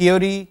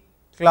theory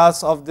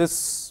class of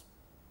this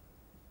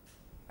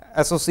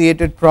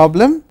associated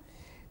problem,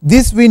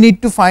 this we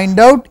need to find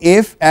out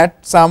f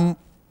at some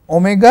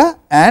omega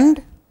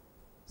and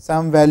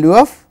some value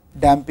of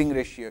damping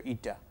ratio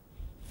eta,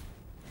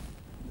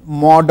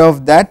 mod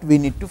of that we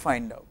need to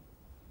find out.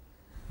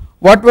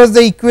 What was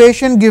the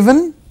equation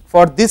given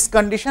for this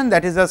condition?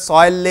 That is a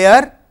soil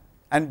layer,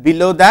 and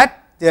below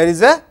that there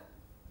is a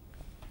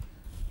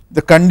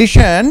the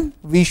condition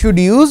we should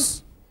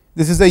use,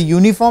 this is a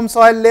uniform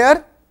soil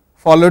layer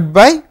followed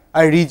by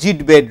a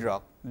rigid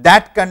bedrock,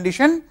 that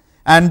condition,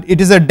 and it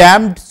is a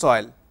damped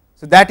soil.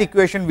 So, that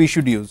equation we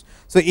should use.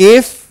 So,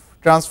 if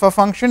transfer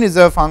function is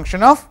a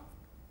function of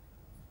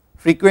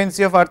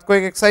frequency of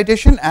earthquake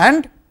excitation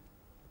and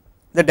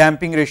the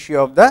damping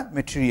ratio of the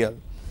material.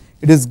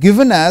 It is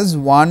given as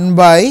 1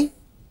 by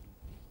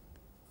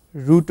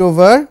root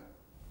over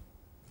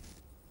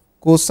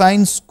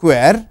cosine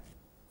square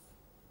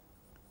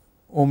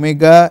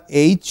omega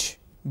h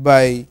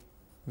by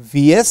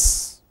V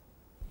s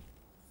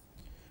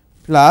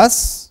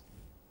plus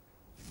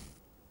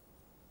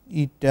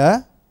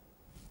eta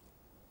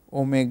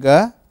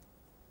omega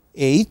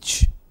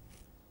h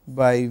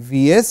by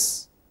V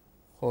s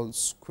whole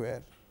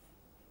square.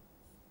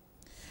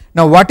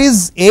 Now, what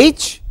is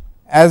h?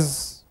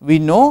 As we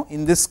know,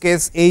 in this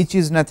case h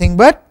is nothing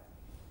but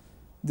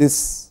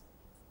this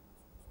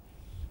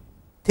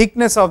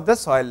thickness of the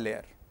soil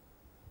layer.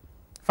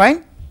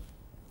 Fine.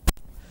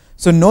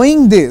 So,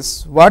 knowing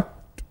this, what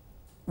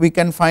we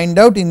can find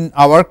out in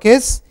our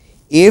case,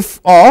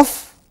 f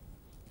of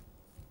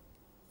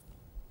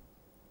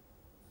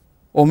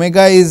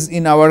omega is,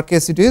 in our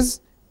case it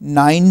is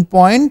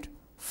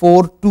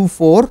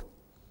 9.424,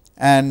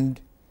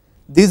 and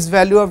this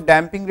value of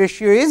damping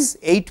ratio is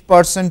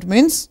 8%,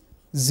 means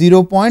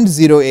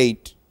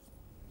 0.08,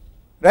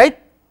 right,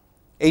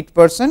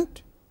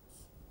 8%.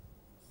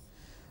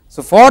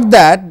 So, for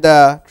that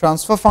the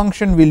transfer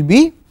function will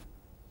be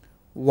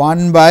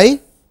 1 by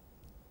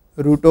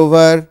root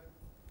over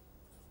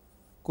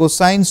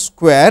cosine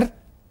square,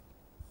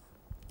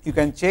 you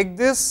can check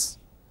this,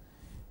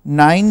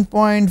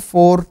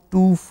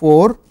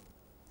 9.424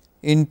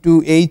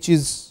 into h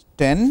is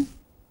 10,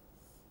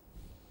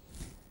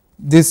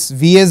 this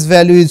V s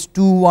value is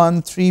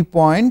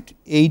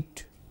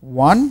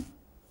 213.81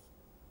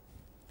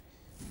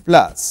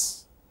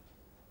 plus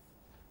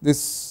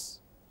this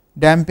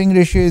damping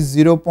ratio is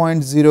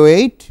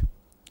 0.08,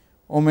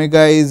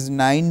 omega is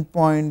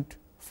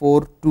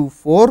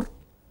 9.424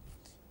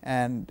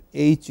 and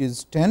h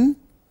is 10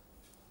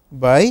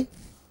 by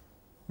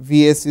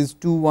V s is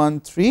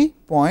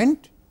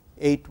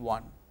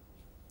 213.81,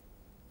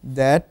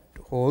 that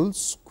whole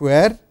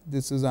square,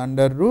 this is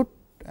under root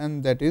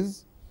and that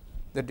is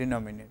the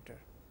denominator.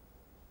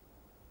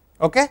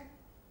 Okay.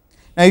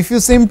 Now, if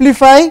you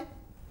simplify,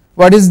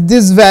 what is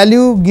this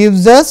value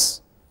gives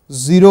us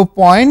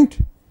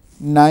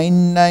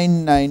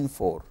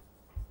 0.9994.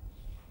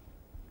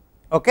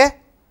 Okay.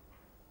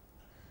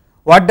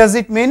 What does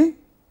it mean?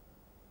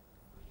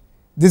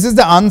 This is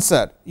the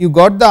answer, you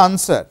got the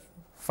answer,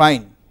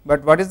 fine,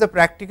 but what is the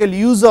practical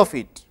use of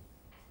it?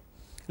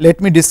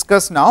 Let me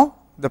discuss now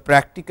the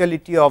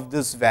practicality of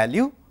this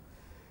value.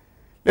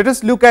 Let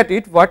us look at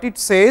it. What it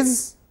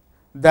says,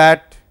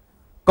 that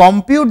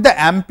compute the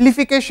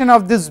amplification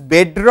of this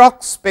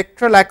bedrock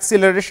spectral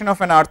acceleration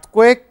of an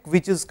earthquake,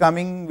 which is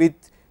coming with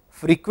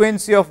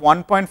frequency of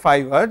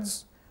 1.5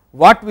 hertz,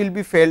 what will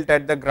be felt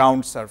at the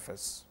ground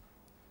surface.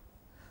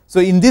 So,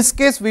 in this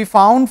case we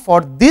found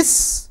for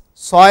this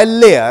soil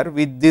layer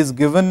with these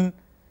given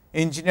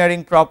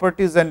engineering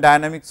properties and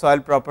dynamic soil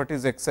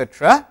properties,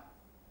 etc.,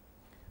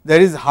 there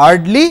is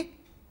hardly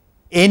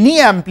any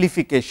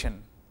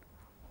amplification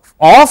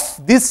of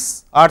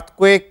this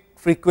earthquake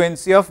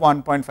frequency of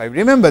 1.5.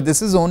 Remember,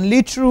 this is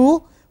only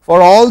true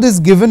for all these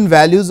given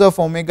values of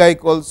omega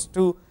equals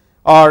to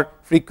or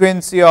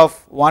frequency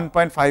of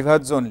 1.5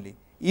 hertz only.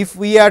 If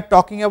we are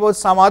talking about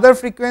some other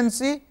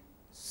frequency,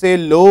 say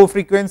low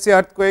frequency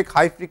earthquake,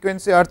 high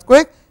frequency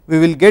earthquake, we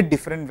will get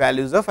different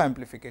values of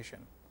amplification.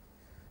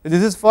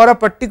 This is for a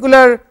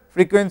particular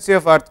frequency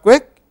of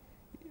earthquake,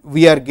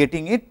 we are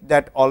getting it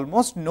that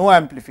almost no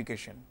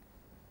amplification.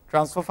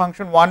 Transfer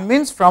function 1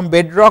 means from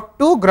bedrock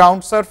to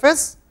ground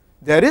surface,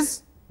 there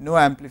is no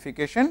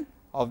amplification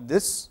of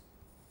this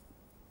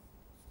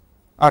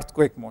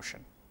earthquake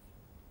motion.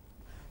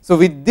 So,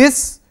 with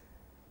this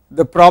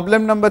the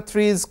problem number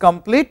 3 is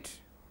complete,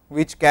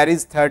 which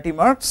carries 30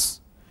 marks.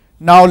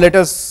 Now, let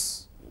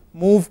us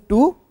move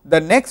to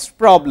the next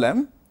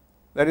problem,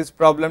 that is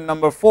problem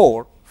number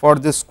 4 for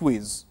this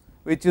quiz,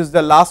 which is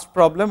the last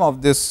problem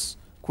of this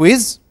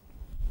quiz.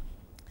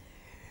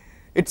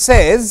 It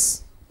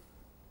says,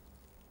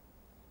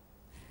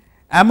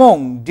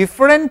 among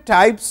different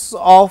types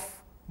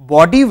of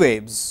body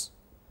waves,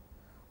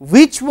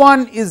 which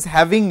one is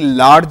having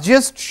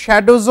largest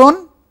shadow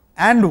zone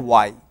and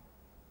why?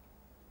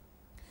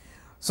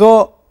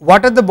 So,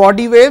 what are the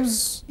body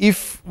waves?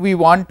 If we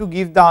want to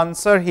give the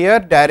answer here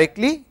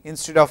directly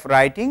instead of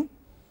writing,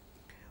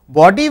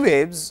 body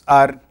waves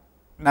are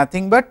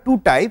nothing but two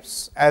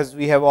types, as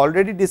we have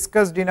already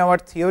discussed in our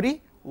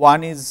theory.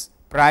 One is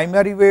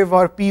primary wave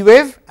or P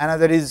wave,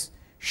 another is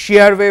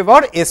shear wave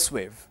or S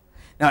wave.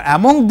 Now,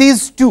 among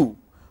these two,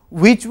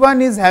 which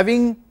one is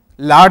having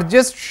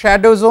largest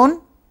shadow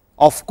zone?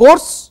 Of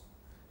course,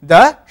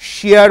 the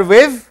shear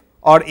wave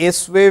or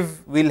S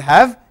wave will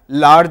have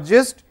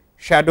largest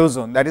shadow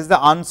zone, that is the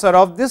answer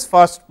of this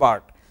first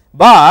part.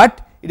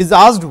 But it is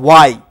asked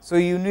why. So,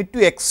 you need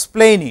to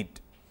explain it.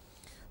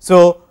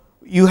 So,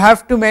 you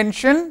have to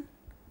mention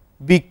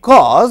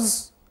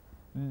because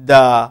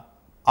the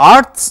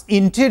earth's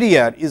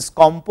interior is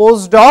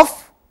composed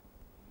of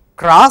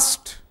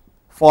crust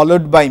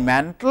followed by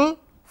mantle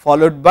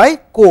followed by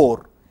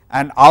core,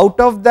 and out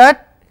of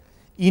that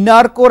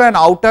inner core and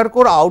outer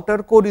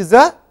core is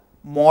a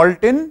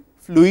molten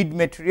fluid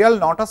material,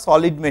 not a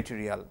solid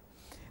material.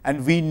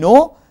 And we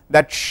know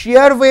that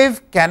shear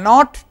wave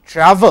cannot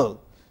travel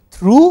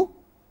through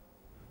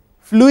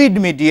fluid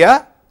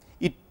media,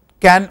 it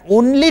can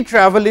only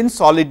travel in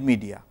solid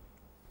media.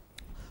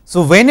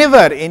 So,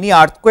 whenever any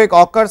earthquake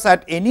occurs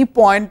at any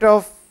point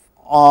of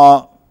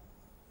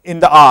in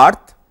the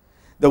earth,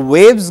 the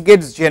waves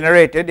gets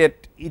generated,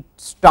 it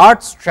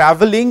starts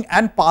traveling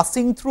and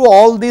passing through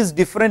all these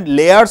different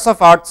layers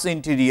of earth's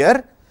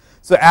interior.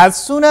 So, as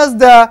soon as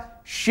the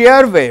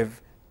shear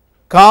wave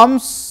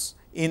comes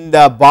in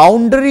the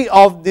boundary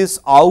of this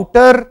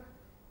outer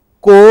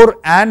core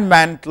and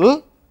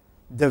mantle,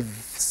 the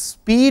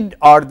speed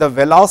or the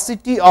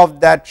velocity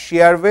of that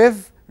shear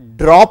wave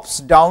drops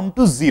down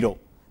to 0.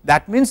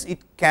 That means, it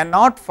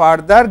cannot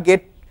further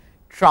get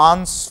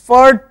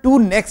transferred to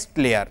next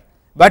layer,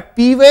 but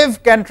P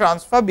wave can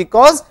transfer,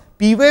 because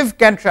P wave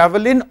can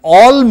travel in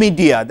all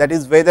media, that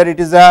is whether it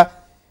is a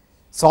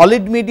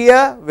solid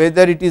media,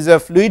 whether it is a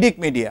fluidic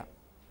media.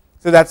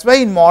 So, that is why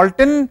in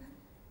molten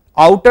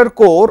outer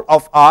core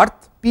of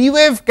earth P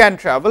wave can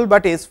travel,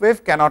 but S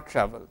wave cannot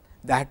travel.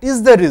 That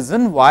is the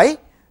reason why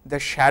the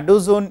shadow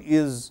zone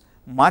is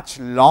much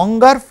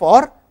longer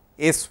for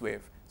S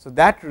wave. So,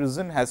 that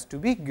reason has to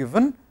be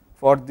given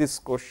for this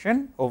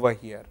question over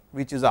here,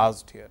 which is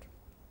asked here.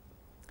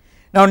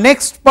 Now,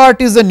 next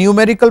part is a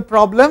numerical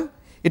problem.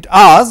 It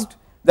asked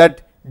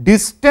that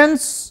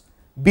distance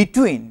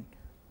between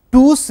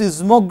two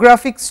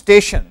seismographic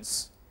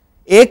stations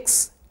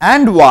X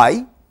and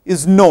Y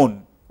is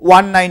known,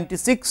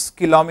 196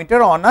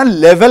 kilometer on a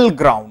level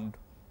ground.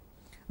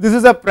 This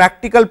is a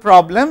practical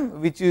problem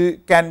which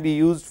can be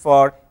used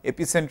for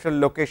epicentral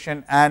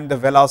location and the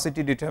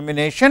velocity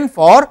determination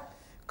for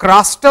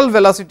crustal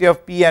velocity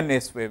of P and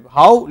S wave.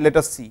 How? Let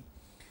us see.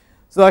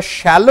 So, a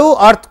shallow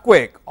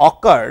earthquake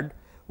occurred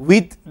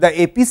with the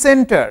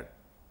epicenter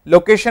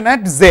location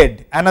at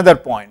Z, another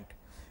point,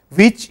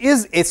 which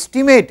is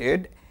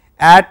estimated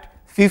at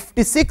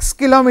 56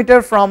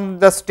 kilometer from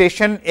the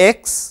station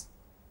X,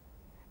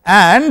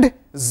 and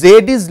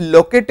Z is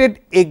located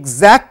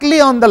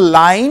exactly on the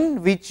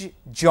line which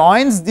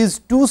joins these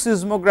two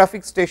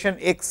seismographic station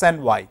X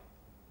and Y.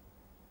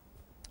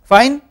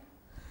 Fine.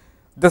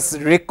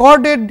 The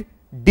recorded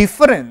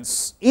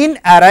difference in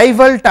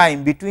arrival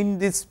time between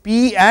this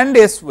P and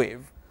S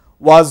wave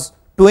was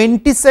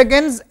 20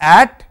 seconds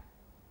at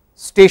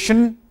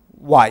station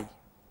Y.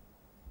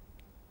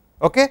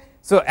 Okay.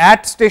 So,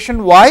 at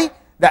station Y,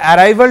 the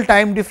arrival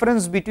time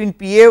difference between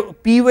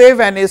P wave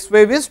and S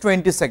wave is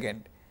 20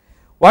 seconds.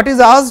 What is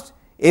asked?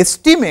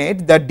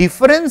 Estimate the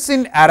difference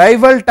in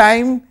arrival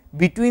time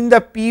between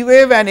the P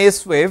wave and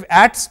S wave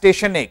at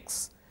station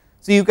X.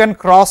 So, you can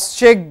cross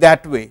check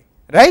that way,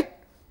 right.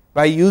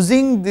 By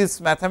using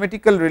this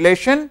mathematical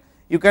relation,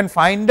 you can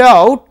find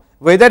out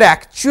whether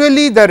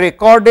actually the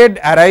recorded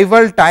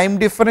arrival time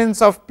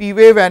difference of P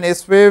wave and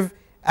S wave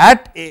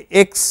at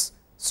X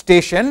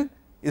station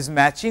is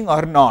matching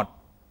or not.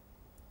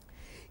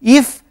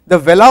 If the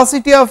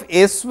velocity of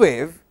S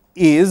wave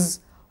is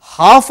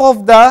half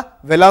of the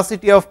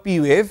velocity of P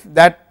wave,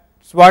 that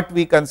is what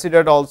we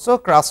considered also,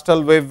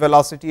 crustal wave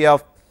velocity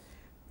of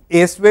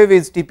S wave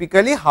is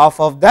typically half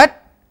of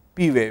that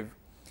P wave.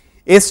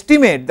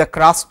 Estimate the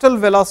crustal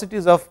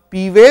velocities of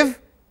P wave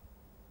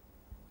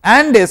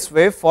and S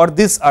wave for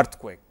this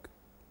earthquake,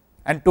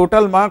 and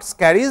total marks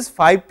carries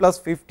 5 plus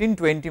 15,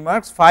 20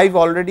 marks. 5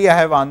 already I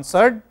have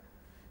answered,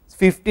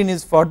 15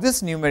 is for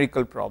this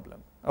numerical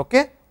problem.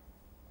 Okay.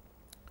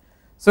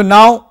 So,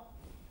 now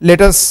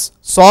let us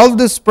solve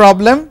this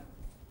problem.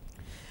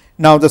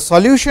 Now, the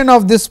solution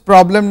of this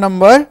problem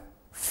number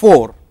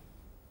 4,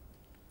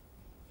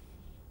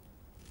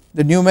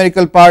 the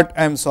numerical part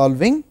I am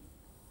solving.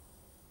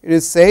 It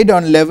is said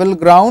on level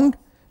ground,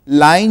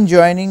 line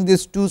joining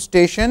these two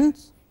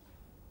stations,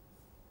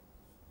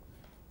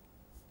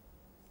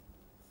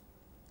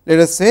 let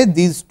us say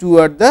these two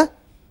are the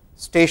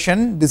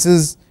station, this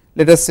is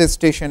let us say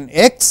station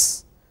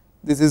X,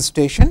 this is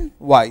station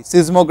Y,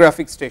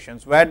 seismographic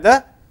stations where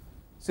the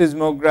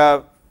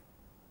seismographs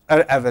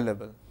are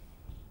available.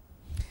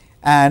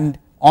 And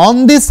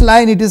on this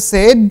line it is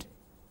said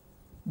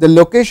the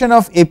location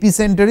of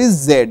epicenter is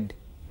Z.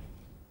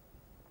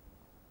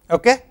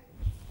 Okay.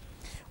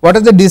 What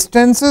are the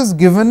distances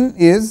given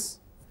is,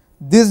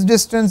 this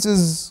distance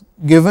is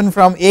given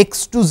from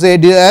X to Z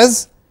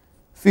as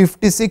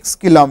 56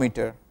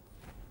 kilometer,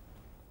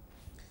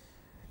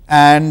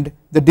 and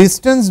the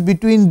distance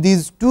between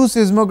these two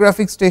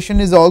seismographic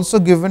stations is also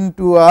given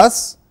to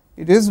us,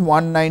 it is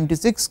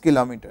 196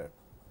 kilometer.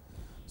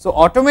 So,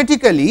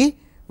 automatically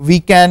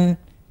we can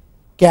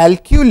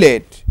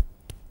calculate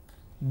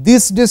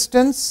this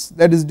distance,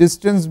 that is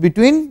distance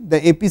between the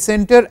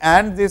epicenter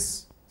and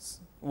this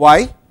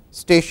y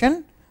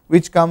station,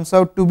 which comes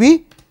out to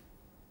be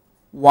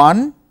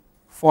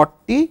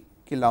 140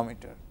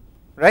 kilometer,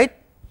 right.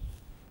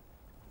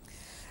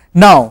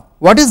 Now,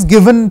 what is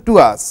given to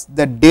us?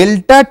 The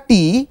delta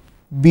t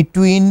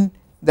between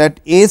that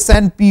S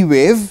and P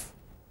wave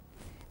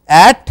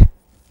at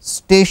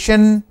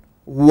station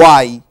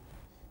y,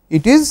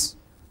 it is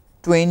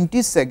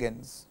 20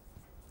 seconds,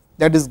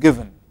 that is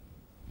given.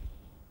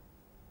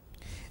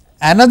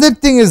 Another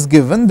thing is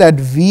given, that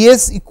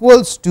Vs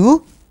equals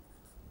to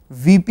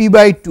Vp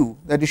by 2,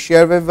 that is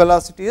shear wave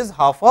velocity is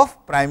half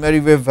of primary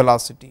wave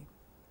velocity.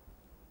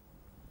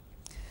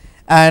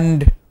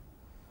 And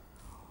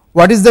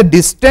what is the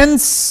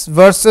distance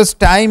versus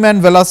time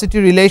and velocity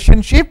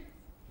relationship?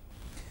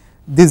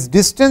 This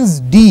distance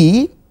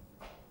d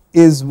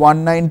is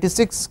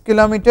 196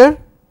 kilometer,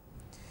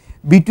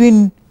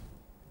 between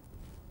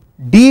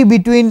d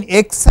between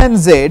x and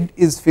z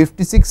is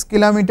 56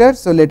 kilometer.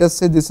 So, let us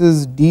say this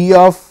is d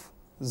of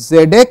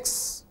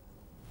zx,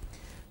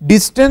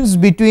 distance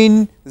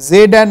between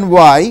z and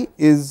y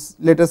is,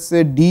 let us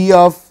say, d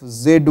of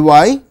zy,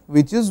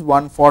 which is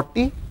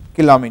 140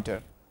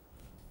 kilometer.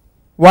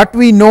 What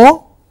we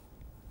know?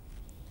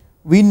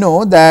 We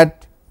know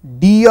that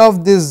d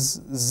of this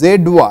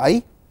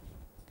zy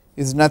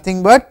is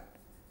nothing but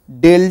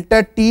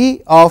delta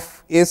t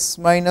of S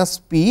minus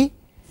P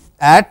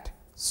at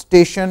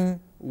station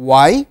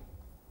y,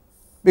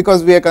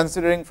 because we are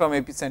considering from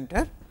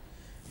epicenter,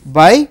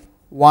 by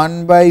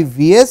 1 by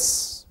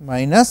Vs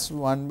minus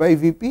 1 by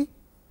Vp.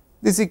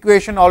 This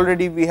equation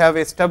already we have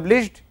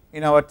established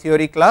in our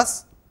theory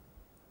class,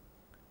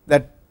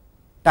 that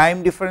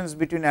time difference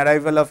between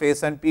arrival of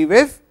S and P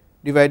wave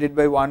divided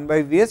by 1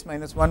 by Vs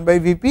minus 1 by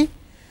Vp.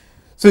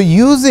 So,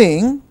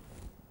 using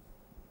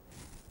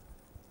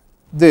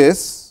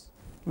this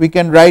we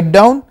can write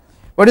down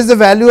what is the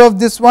value of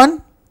this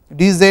one,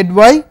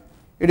 dzy,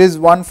 it is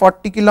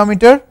 140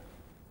 kilometer.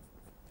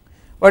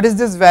 What is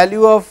this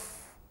value of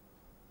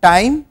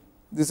time?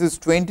 This is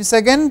 20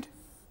 second.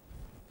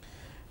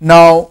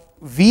 Now,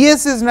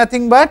 Vs is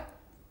nothing but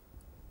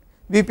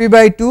Vp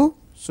by 2.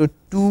 So,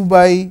 2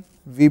 by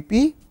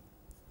Vp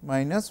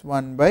minus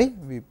 1 by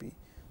Vp.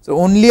 So,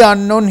 only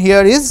unknown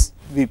here is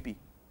Vp.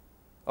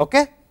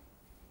 Okay.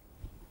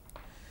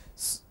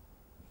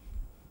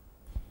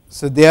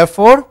 So,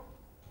 therefore,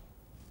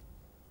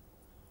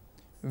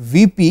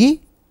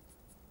 Vp,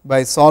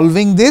 by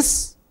solving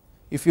this,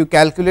 if you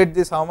calculate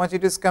this, how much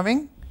it is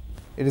coming?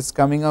 It is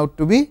coming out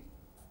to be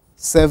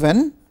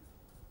 7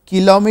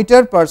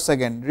 kilometer per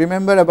second.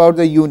 Remember about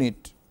the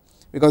unit,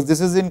 because this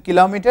is in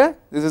kilometer,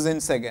 this is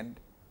in second.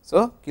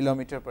 So,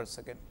 kilometer per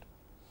second.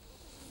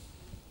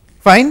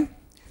 Fine.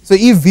 So,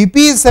 if Vp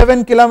is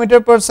 7 kilometer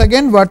per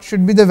second, what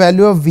should be the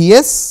value of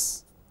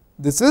Vs?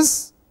 This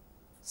is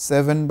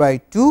 7 by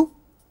 2,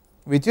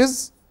 which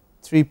is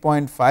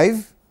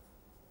 3.5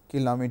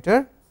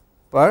 kilometer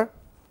per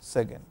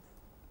second.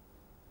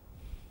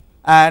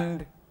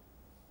 And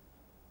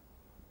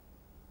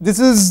this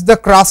is the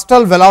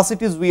crustal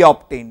velocities we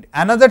obtained.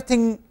 Another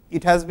thing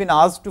it has been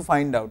asked to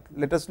find out.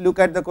 Let us look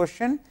at the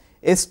question.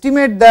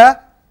 Estimate the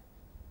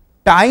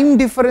time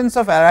difference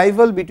of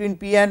arrival between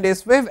P and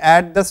S wave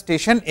at the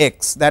station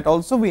x, that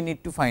also we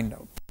need to find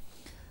out.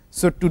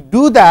 So, to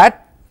do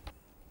that,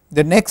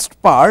 the next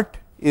part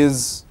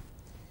is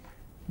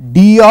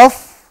d of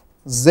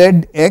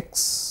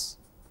zx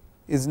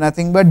is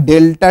nothing but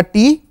delta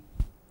t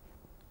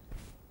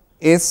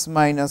S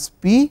minus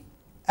P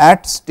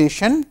at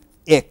station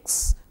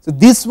x. So,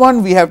 this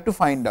one we have to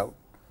find out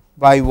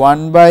by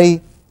 1 by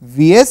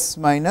Vs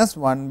minus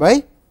 1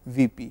 by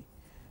Vp.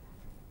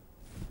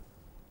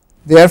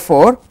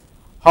 Therefore,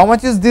 how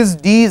much is this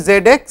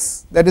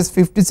dzx? That is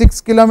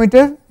 56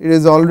 kilometer, it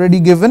is already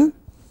given.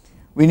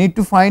 We need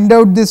to find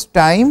out this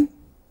time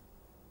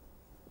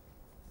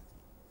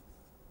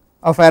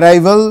of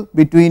arrival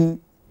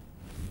between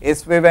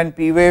S wave and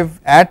P wave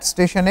at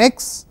station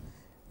x.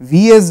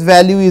 Vs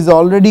value is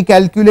already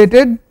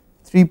calculated,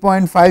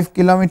 3.5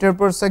 kilometer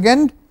per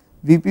second,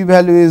 Vp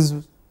value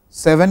is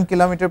 7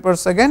 kilometer per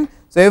second.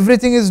 So,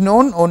 everything is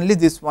known, only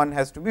this one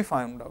has to be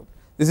found out.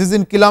 This is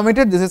in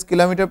kilometer, this is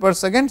kilometer per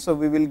second. So,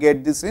 we will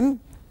get this in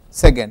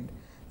second.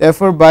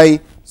 Therefore, by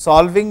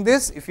solving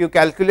this, if you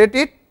calculate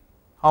it,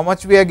 how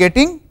much we are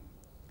getting?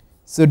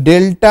 So,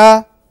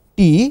 delta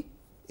t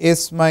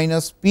S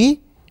minus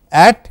P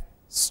at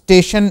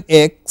station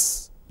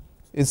x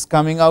is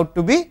coming out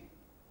to be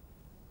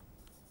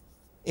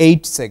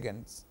 8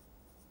 seconds.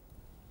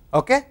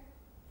 Okay.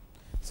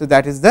 So,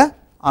 that is the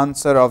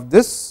answer of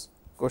this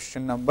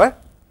question number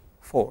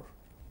 4.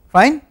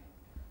 Fine.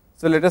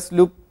 So, let us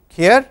look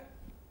here.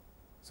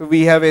 So,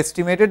 we have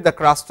estimated the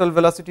crustal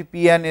velocity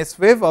P and S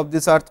wave of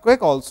this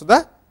earthquake, also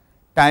the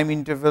time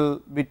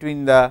interval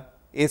between the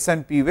S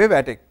and P wave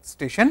at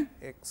station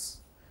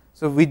x.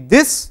 So, with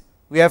this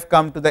we have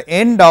come to the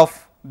end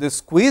of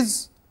this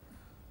quiz.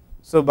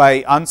 So,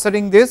 by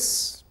answering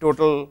this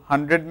total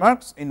 100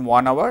 marks in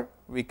 1 hour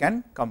we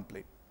can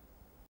complete.